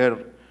All, where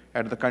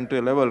at the country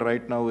level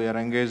right now we are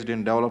engaged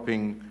in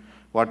developing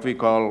what we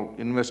call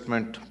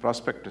investment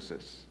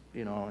prospectuses,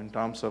 in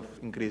terms of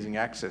increasing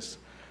access.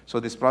 So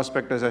this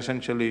prospectus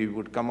essentially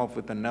would come up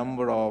with a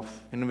number of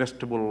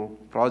investable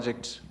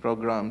projects,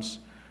 programs,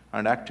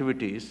 and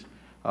activities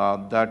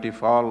that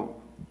if all,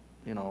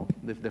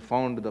 if they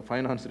found the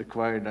finance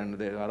required and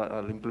they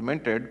are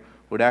implemented,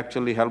 would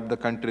actually help the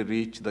country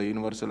reach the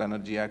universal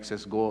energy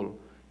access goal,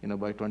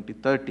 by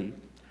 2030.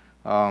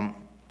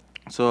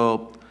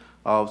 So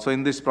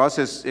in this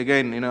process,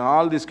 again,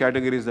 all these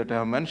categories that I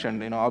have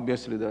mentioned,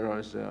 obviously there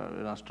is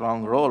a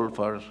strong role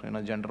for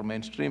gender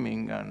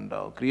mainstreaming and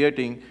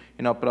creating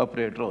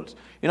appropriate roles.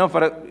 And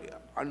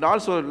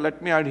also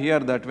let me add here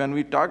that when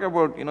we talk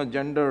about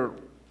gender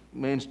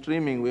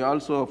mainstreaming, we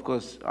also, of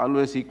course,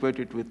 always equate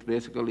it with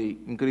basically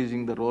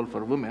increasing the role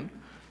for women.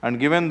 And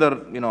given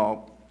the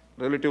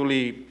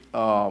relatively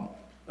the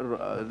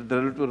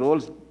relative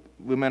roles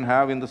women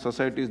have in the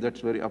societies,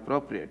 that's very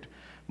appropriate.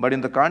 But in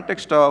the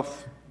context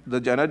of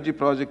the energy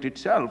project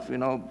itself,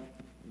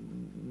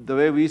 the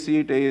way we see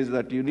it is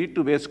that you need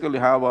to basically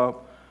have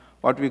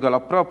what we call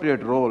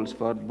appropriate roles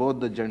for both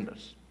the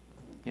genders,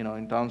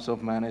 in terms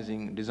of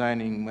managing,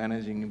 designing,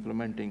 managing,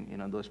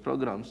 implementing, those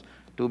programs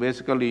to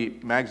basically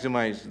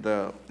maximize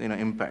the,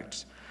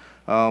 impacts.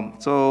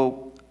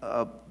 So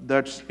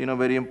that's,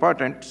 very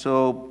important.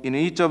 So in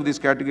each of these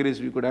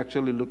categories, we could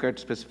actually look at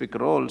specific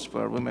roles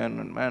for women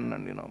and men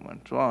and,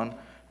 and so on.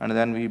 And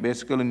then we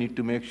basically need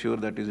to make sure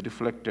that is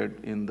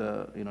reflected in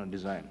the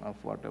design of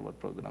whatever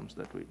programs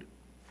that we do.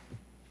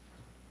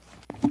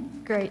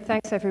 Great,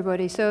 thanks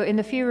everybody. So in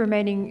the few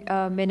remaining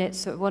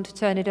minutes, I want to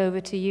turn it over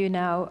to you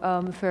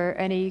now for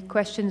any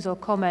questions or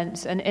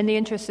comments. And in the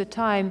interest of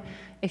time,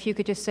 if you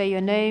could just say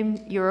your name,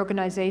 your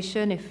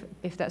organization,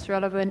 if that's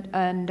relevant,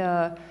 and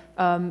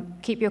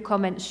keep your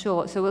comments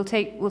short. So we'll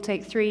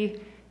take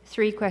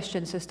three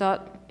questions. So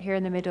start here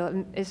in the middle.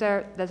 And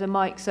there's a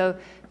mic, so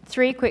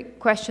 3 quick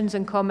questions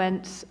and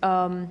comments,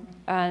 and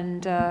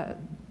then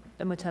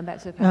we'll turn back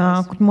to the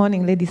panelists. Good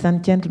morning, ladies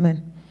and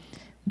gentlemen.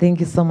 Thank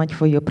you so much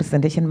for your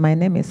presentation. My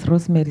name is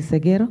Rosemary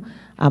Seguero.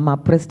 I'm a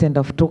president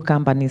of 2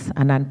 companies,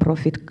 a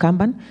non-profit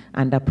company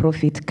and a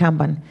profit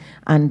company.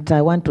 And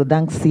I want to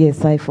thank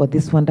CSI for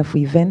this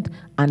wonderful event.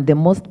 And the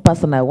most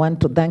person I want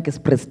to thank is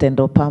President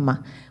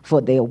Obama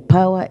for the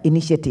Power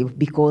Initiative,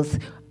 because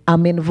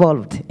I'm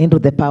involved into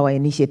the Power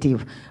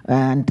Initiative,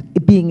 and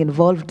being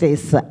involved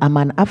is I'm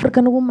an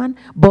African woman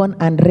born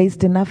and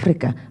raised in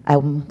Africa.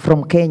 I'm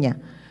from Kenya.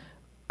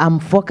 I'm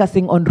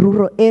focusing on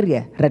rural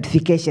area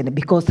ratification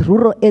because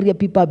rural area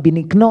people have been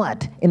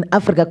ignored in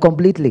Africa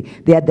completely.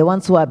 They are the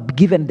ones who are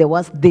given the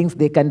worst things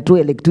they can do,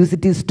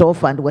 electricity,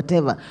 stove, and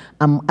whatever.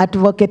 I'm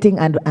advocating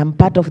and I'm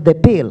part of the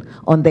bill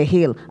on the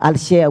Hill. I'll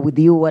share with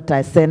you what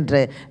I sent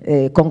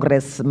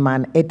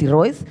Congressman Eddie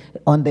Royce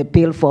on the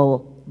bill for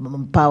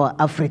Power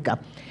Africa.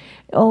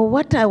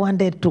 What I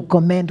wanted to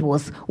comment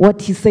was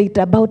what he said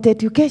about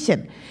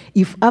education.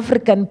 If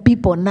African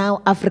people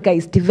now, Africa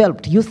is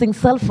developed using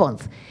cell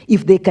phones.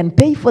 If they can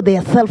pay for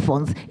their cell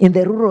phones in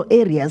the rural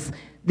areas,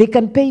 they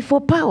can pay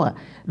for power.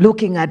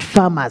 Looking at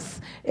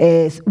farmers,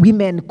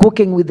 women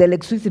cooking with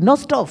electricity, no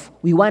stove.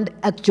 We want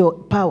actual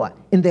power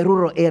in the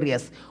rural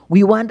areas.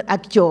 We want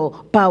actual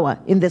power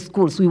in the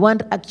schools. We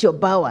want actual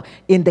power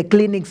in the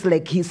clinics,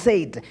 like he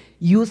said.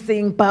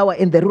 Using power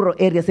in the rural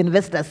areas,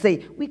 investors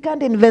say, we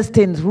can't invest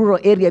in rural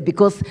area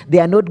because they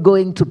are not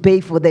going to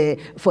pay for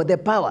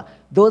the power.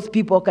 Those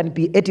people can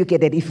be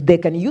educated. If they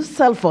can use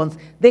cell phones,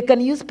 they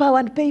can use power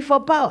and pay for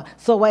power.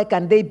 So why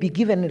can they be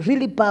given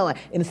really power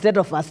instead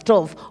of a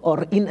stove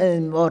or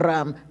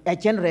a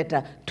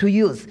generator to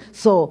use?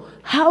 So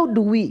how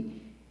do we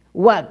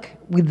work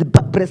with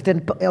the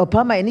President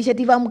Obama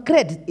initiative? I'm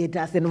great. It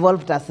has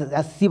involved us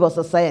as civil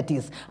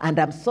societies, and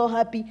I'm so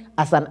happy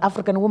as an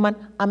African woman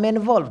I'm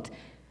involved.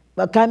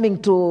 Coming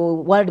to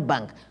World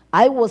Bank,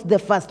 I was the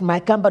first,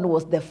 my company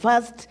was the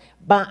first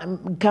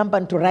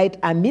company to write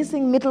a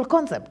missing middle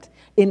concept.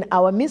 In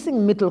our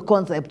missing middle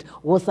concept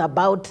was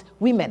about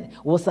women,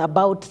 was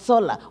about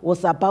solar,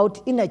 was about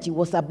energy,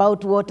 was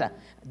about water.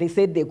 They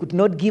said they could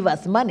not give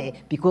us money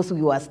because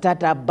we were a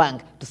startup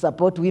bank to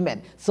support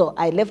women. So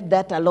I left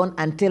that alone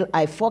until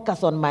I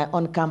focus on my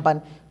own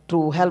company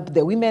to help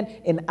the women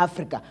in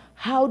Africa.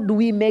 How do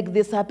we make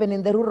this happen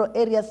in the rural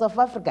areas of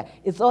Africa?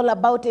 It's all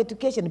about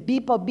education,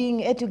 people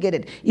being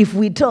educated. If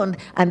we don't,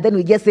 and then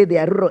we just say they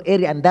are rural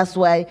area, and that's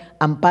why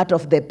I'm part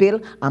of the bill,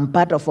 I'm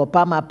part of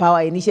Obama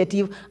Power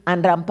Initiative,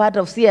 and I'm part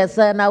of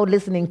CSIS now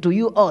listening to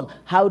you all.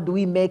 How do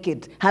we make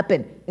it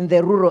happen in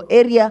the rural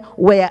area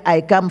where I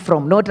come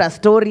from? Not a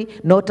story,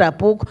 not a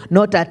book,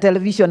 not a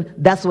television.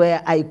 That's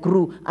where I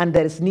grew, and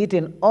there is need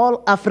in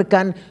all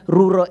African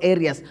rural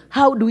areas.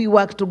 How do we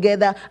work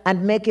together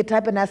and make it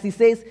happen? As he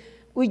says,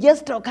 we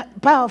just talk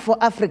power for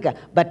Africa,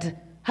 but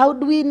how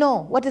do we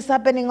know what is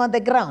happening on the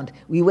ground?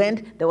 We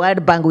went, the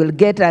World Bank will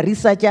get a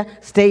researcher,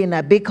 stay in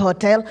a big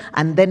hotel,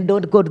 and then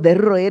don't go to the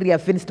rural area,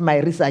 finished my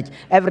research.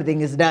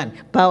 Everything is done.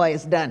 Power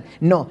is done.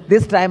 No,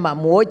 this time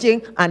I'm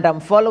watching and I'm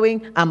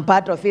following. I'm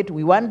part of it.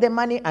 We want the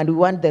money and we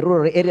want the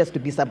rural areas to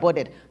be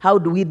supported. How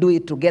do we do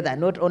it together?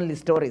 Not only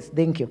stories.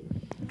 Thank you.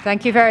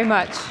 Thank you very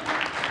much.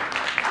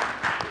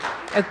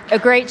 A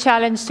great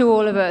challenge to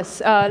all of us.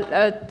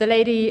 The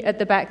lady at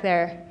the back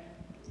there.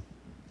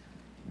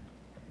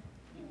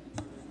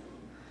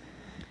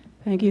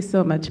 Thank you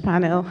so much,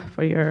 panel,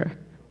 for your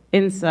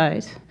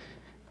insight.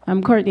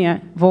 I'm Courtney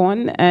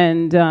Vaughan,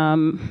 and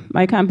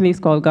my company is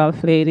called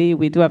Gulf Lady.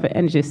 We do have an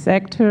energy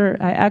sector.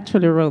 I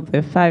actually wrote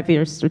the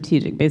 5-year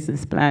strategic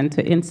business plan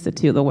to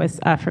institute the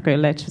West Africa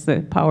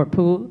Electricity Power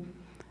Pool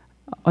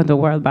on the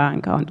World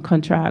Bank on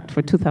contract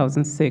for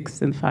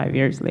 2006 and 5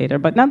 years later.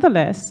 But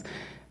nonetheless,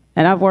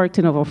 and I've worked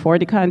in over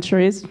 40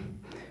 countries.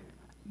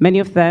 Many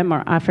of them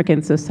are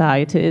African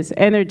societies.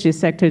 Energy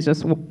sector is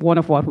just one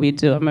of what we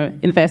do. I'm an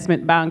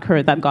investment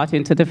banker that got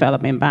into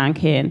development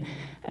banking.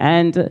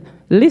 And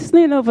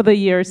listening over the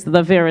years to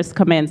the various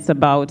comments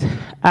about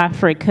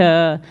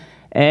Africa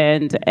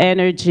and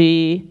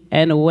energy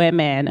and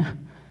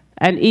women,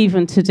 and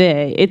even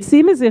today, it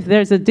seems as if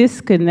there's a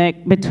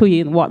disconnect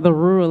between what the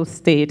rural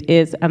state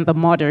is and the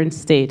modern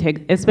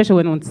state, especially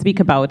when we speak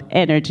about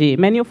energy.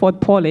 Many of what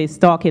Paula is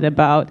talking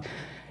about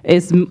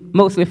is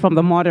mostly from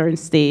the modern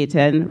state,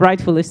 and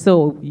rightfully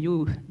so.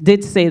 You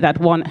did say that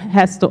one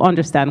has to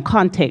understand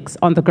context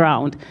on the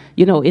ground,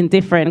 you know, in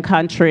different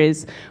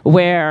countries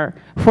where,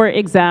 for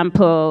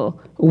example,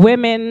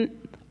 women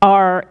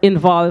are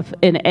involved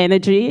in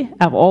energy,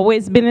 have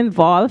always been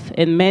involved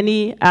in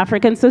many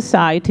African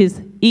societies,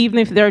 even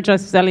if they're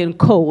just selling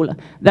coal.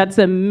 That's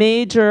a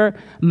major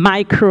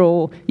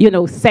micro,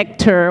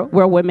 sector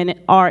where women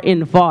are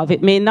involved.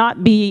 It may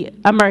not be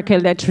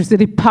American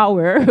electricity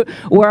power,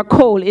 where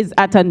coal is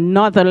at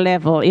another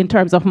level in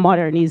terms of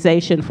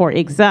modernization, for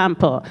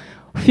example.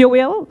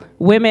 Fuel,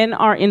 women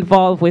are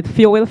involved with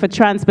fuel for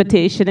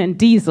transportation and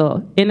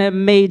diesel in a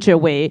major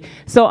way.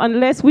 So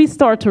unless we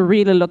start to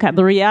really look at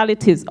the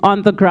realities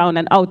on the ground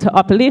and how to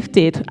uplift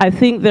it, I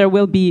think there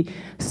will be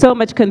so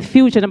much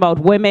confusion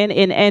about women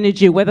in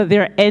energy, whether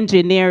they're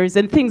engineers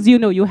and things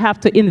you have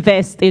to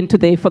invest in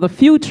today for the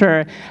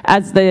future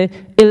as the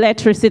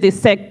electricity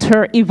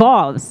sector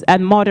evolves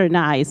and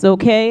modernizes,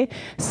 okay?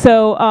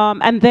 So,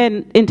 and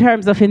then in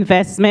terms of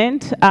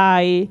investment,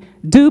 I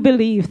do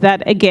believe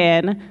that,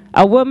 again,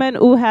 a woman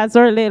who has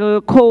her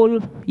little coal,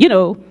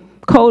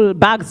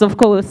 bags of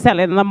coal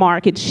selling in the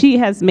market, she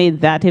has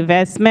made that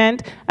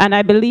investment, and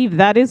I believe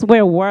that is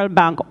where World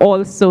Bank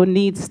also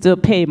needs to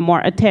pay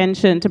more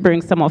attention to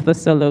bring some of the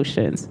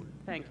solutions.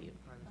 Thank you.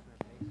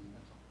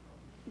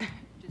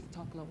 Just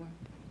talk lower.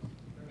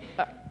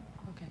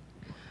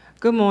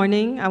 Good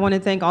morning. I want to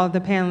thank all of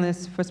the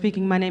panelists for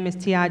speaking. My name is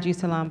T.I.G.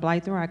 Salam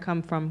Blyther. I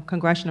come from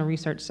Congressional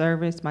Research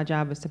Service. My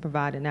job is to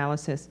provide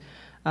analysis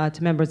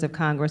to members of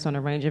Congress on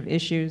a range of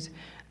issues.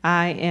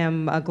 I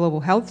am a global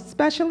health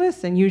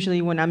specialist, and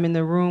usually when I'm in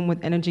the room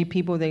with energy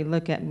people, they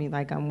look at me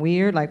like I'm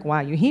weird, like,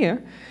 why are you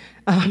here?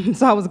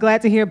 So I was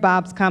glad to hear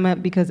Bob's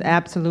comment, because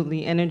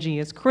absolutely energy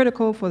is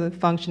critical for the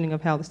functioning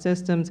of health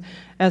systems,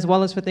 as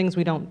well as for things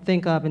we don't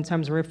think of in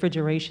terms of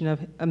refrigeration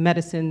of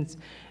medicines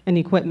and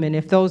equipment.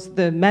 If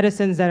the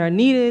medicines that are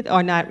needed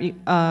are not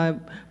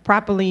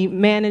properly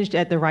managed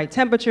at the right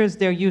temperatures,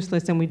 they're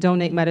useless, and we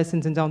donate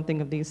medicines and don't think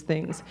of these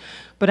things.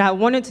 But I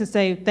wanted to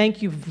say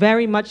thank you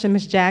very much to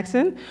Ms.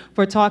 Jackson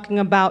for talking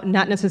about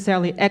not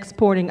necessarily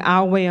exporting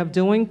our way of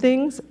doing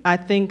things. I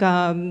think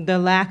the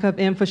lack of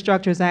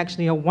infrastructure is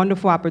actually a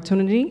wonderful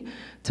opportunity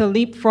to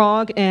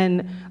leapfrog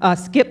and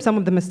skip some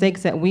of the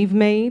mistakes that we've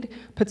made,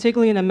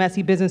 particularly in a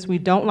messy business we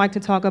don't like to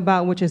talk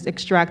about, which is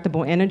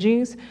extractable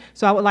energies.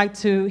 So I would like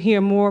to hear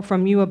more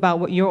from you about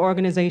what your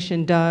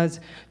organization does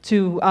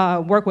to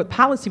work with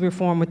policy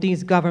reform with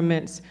these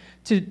governments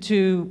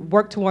to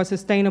work towards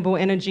sustainable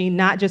energy,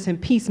 not just in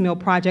piecemeal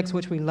projects,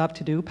 which we love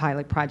to do,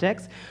 pilot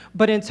projects,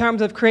 but in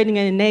terms of creating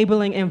an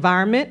enabling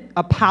environment,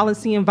 a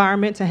policy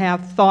environment to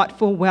have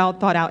thoughtful, well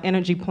thought out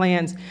energy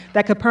plans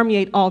that could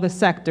permeate all the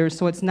sectors,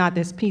 so it's not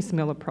this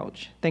piecemeal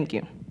approach. Thank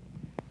you.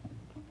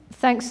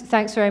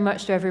 Thanks very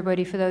much to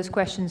everybody for those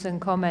questions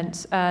and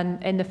comments.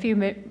 And in the few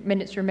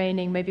minutes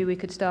remaining, maybe we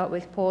could start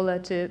with Paula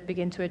to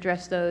begin to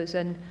address those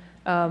and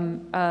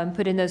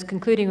put in those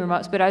concluding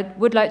remarks. But I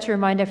would like to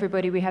remind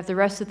everybody we have the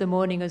rest of the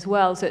morning as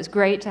well, so it's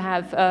great to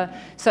have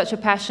such a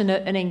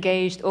passionate and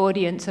engaged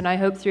audience, and I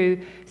hope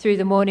through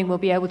the morning we'll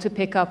be able to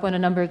pick up on a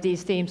number of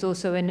these themes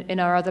also in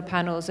our other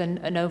panels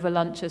and over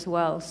lunch as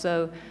well.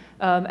 So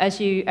as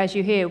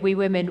you hear, we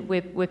women,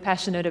 we're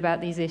passionate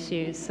about these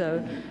issues.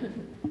 So.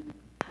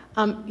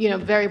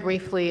 Very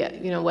briefly,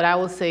 what I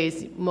will say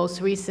is most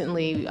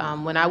recently,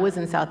 when I was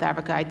in South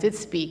Africa, I did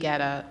speak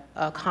at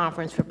a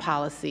conference for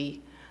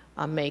policy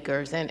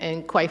makers,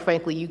 and quite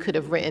frankly, you could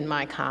have written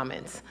my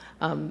comments.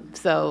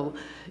 So,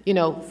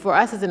 for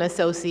us as an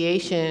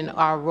association,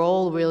 our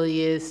role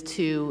really is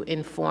to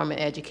inform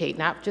and educate,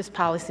 not just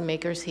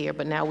policymakers here,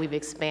 but now we've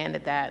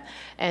expanded that.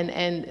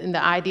 And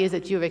the ideas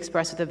that you've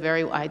expressed are the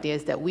very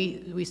ideas that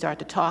we start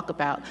to talk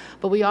about.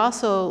 But we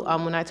also,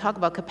 when I talk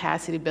about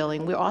capacity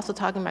building, we're also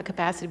talking about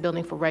capacity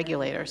building for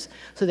regulators,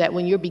 so that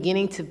when you're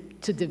beginning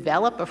to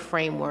develop a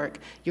framework,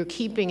 you're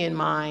keeping in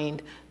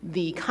mind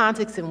the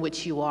context in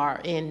which you are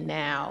in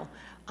now,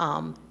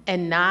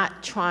 and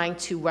not trying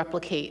to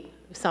replicate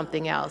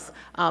something else,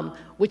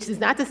 which is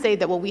not to say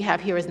that what we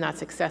have here is not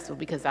successful,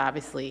 because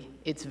obviously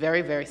it's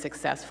very, very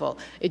successful.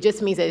 It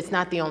just means that it's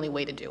not the only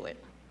way to do it.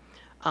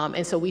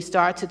 And so we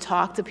start to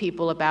talk to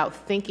people about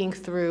thinking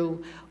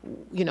through,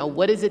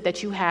 what is it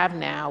that you have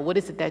now, what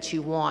is it that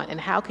you want, and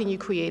how can you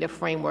create a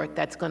framework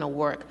that's going to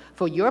work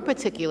for your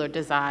particular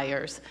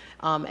desires,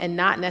 and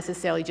not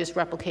necessarily just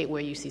replicate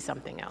where you see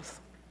something else.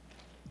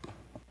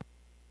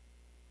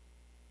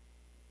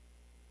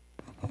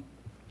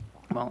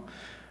 Well,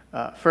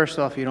 first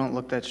off, you don't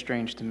look that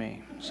strange to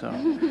me, so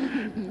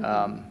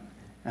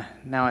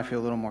now I feel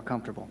a little more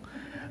comfortable.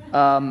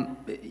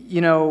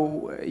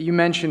 You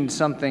mentioned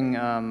something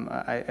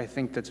I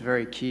think that's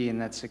very key,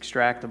 and that's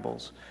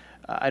extractables.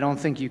 I don't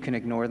think you can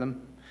ignore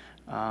them.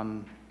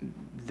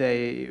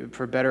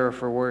 For better or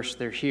for worse,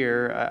 they're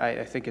here.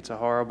 I think it's a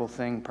horrible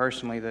thing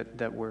personally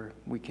that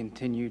we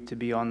continue to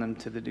be on them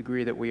to the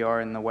degree that we are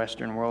in the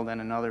Western world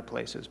and in other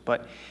places.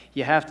 But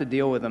you have to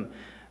deal with them.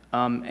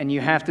 And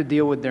you have to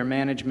deal with their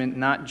management,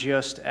 not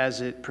just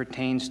as it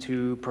pertains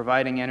to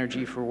providing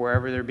energy for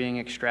wherever they're being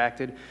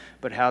extracted,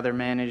 but how they're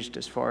managed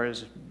as far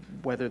as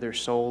whether they're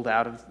sold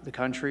out of the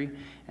country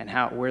and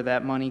where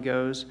that money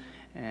goes,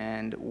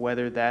 and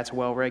whether that's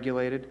well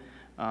regulated.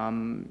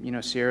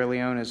 Sierra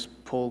Leone has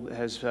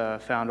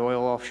found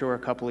oil offshore a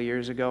couple of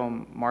years ago,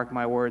 and mark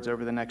my words,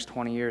 over the next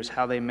 20 years,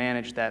 how they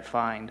manage that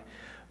find,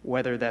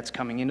 whether that's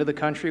coming into the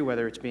country,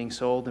 whether it's being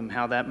sold, and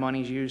how that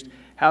money's used,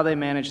 how they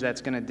manage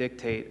that's going to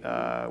dictate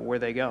where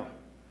they go.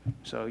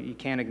 So you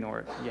can't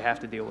ignore it. You have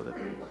to deal with it.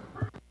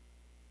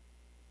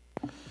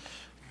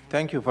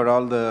 Thank you for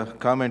all the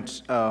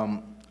comments.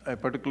 I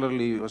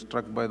particularly was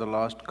struck by the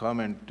last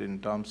comment in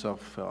terms of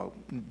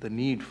the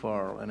need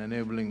for an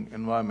enabling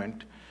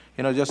environment.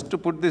 Just to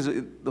put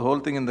the whole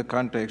thing in the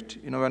context,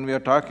 when we are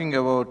talking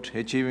about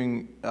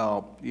achieving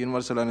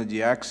universal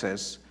energy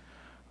access,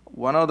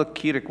 one of the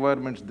key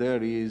requirements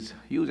there is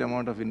huge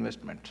amount of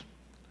investment.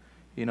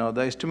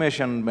 The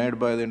estimation made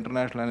by the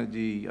International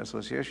Energy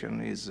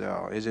Association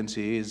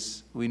agency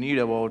is we need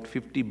about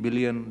 $50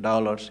 billion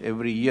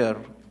every year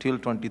till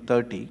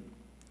 2030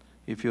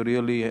 if you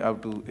really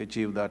have to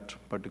achieve that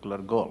particular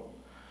goal.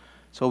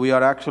 So we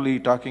are actually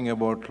talking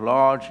about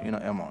large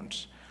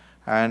amounts.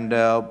 And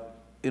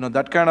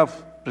that kind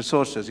of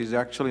resources is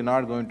actually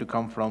not going to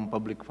come from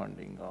public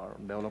funding or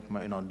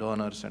development,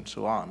 donors and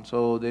so on.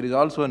 So there is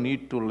also a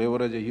need to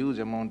leverage a huge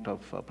amount of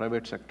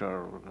private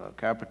sector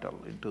capital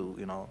into,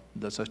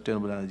 the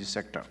sustainable energy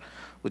sector,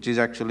 which is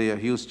actually a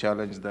huge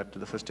challenge that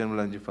the Sustainable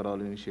Energy for All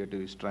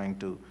initiative is trying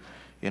to,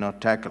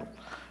 tackle.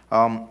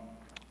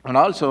 And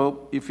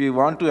also, if you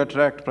want to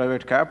attract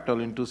private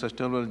capital into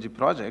sustainable energy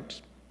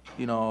projects,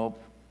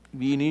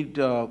 we need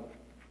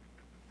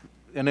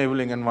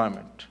enabling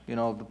environment.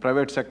 The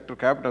private sector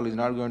capital is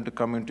not going to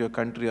come into a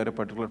country or a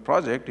particular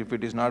project if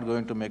it is not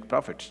going to make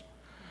profits.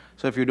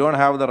 So if you don't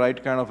have the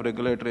right kind of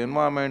regulatory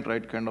environment,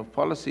 right kind of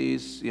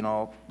policies, they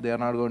are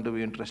not going to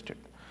be interested.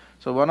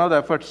 So one of the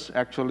efforts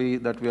actually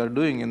that we are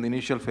doing in the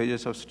initial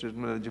phases of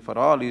Sustainable Energy for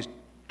All is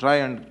try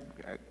and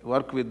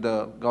work with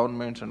the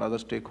governments and other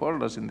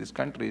stakeholders in these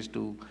countries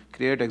to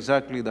create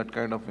exactly that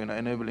kind of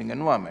enabling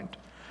environment.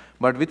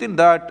 But within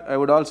that, I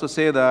would also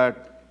say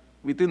that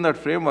within that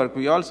framework,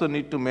 we also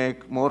need to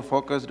make more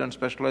focused and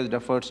specialized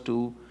efforts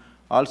to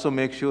also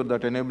make sure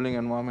that enabling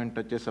environment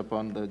touches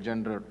upon the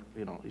gender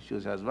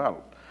issues as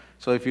well.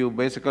 So if you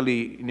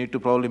basically need to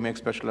probably make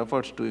special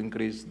efforts to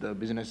increase the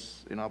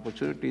business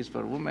opportunities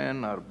for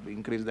women or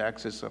increase the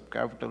access of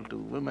capital to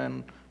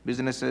women,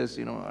 businesses,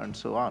 and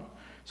so on.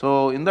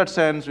 So in that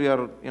sense, we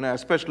are,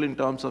 especially in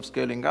terms of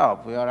scaling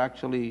up, we are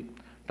actually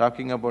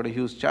talking about a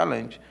huge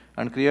challenge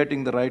and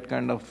creating the right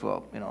kind of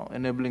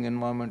enabling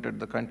environment at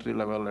the country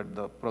level, at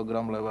the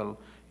program level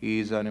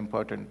is an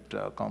important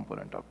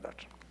component of that.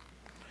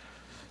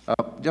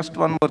 Just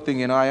one more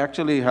thing, I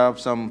actually have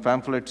some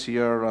pamphlets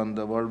here on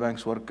the World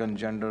Bank's work on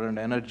gender and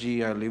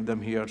energy. I'll leave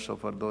them here, so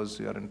for those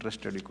who are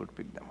interested, you could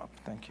pick them up.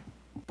 Thank you.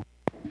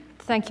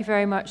 Thank you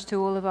very much to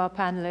all of our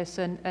panelists,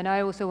 and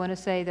I also want to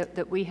say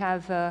that we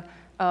have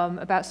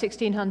about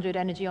 1,600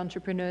 energy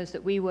entrepreneurs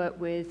that we work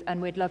with,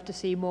 and we'd love to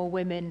see more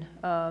women.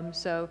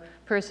 So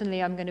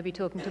personally, I'm going to be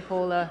talking to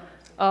Paula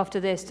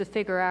after this to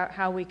figure out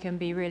how we can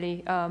be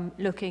really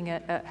looking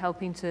at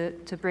helping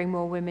to bring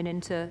more women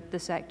into the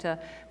sector.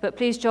 But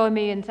please join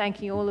me in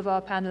thanking all of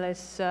our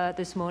panelists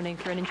this morning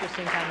for an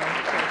interesting panel.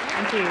 So,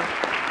 thank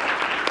you.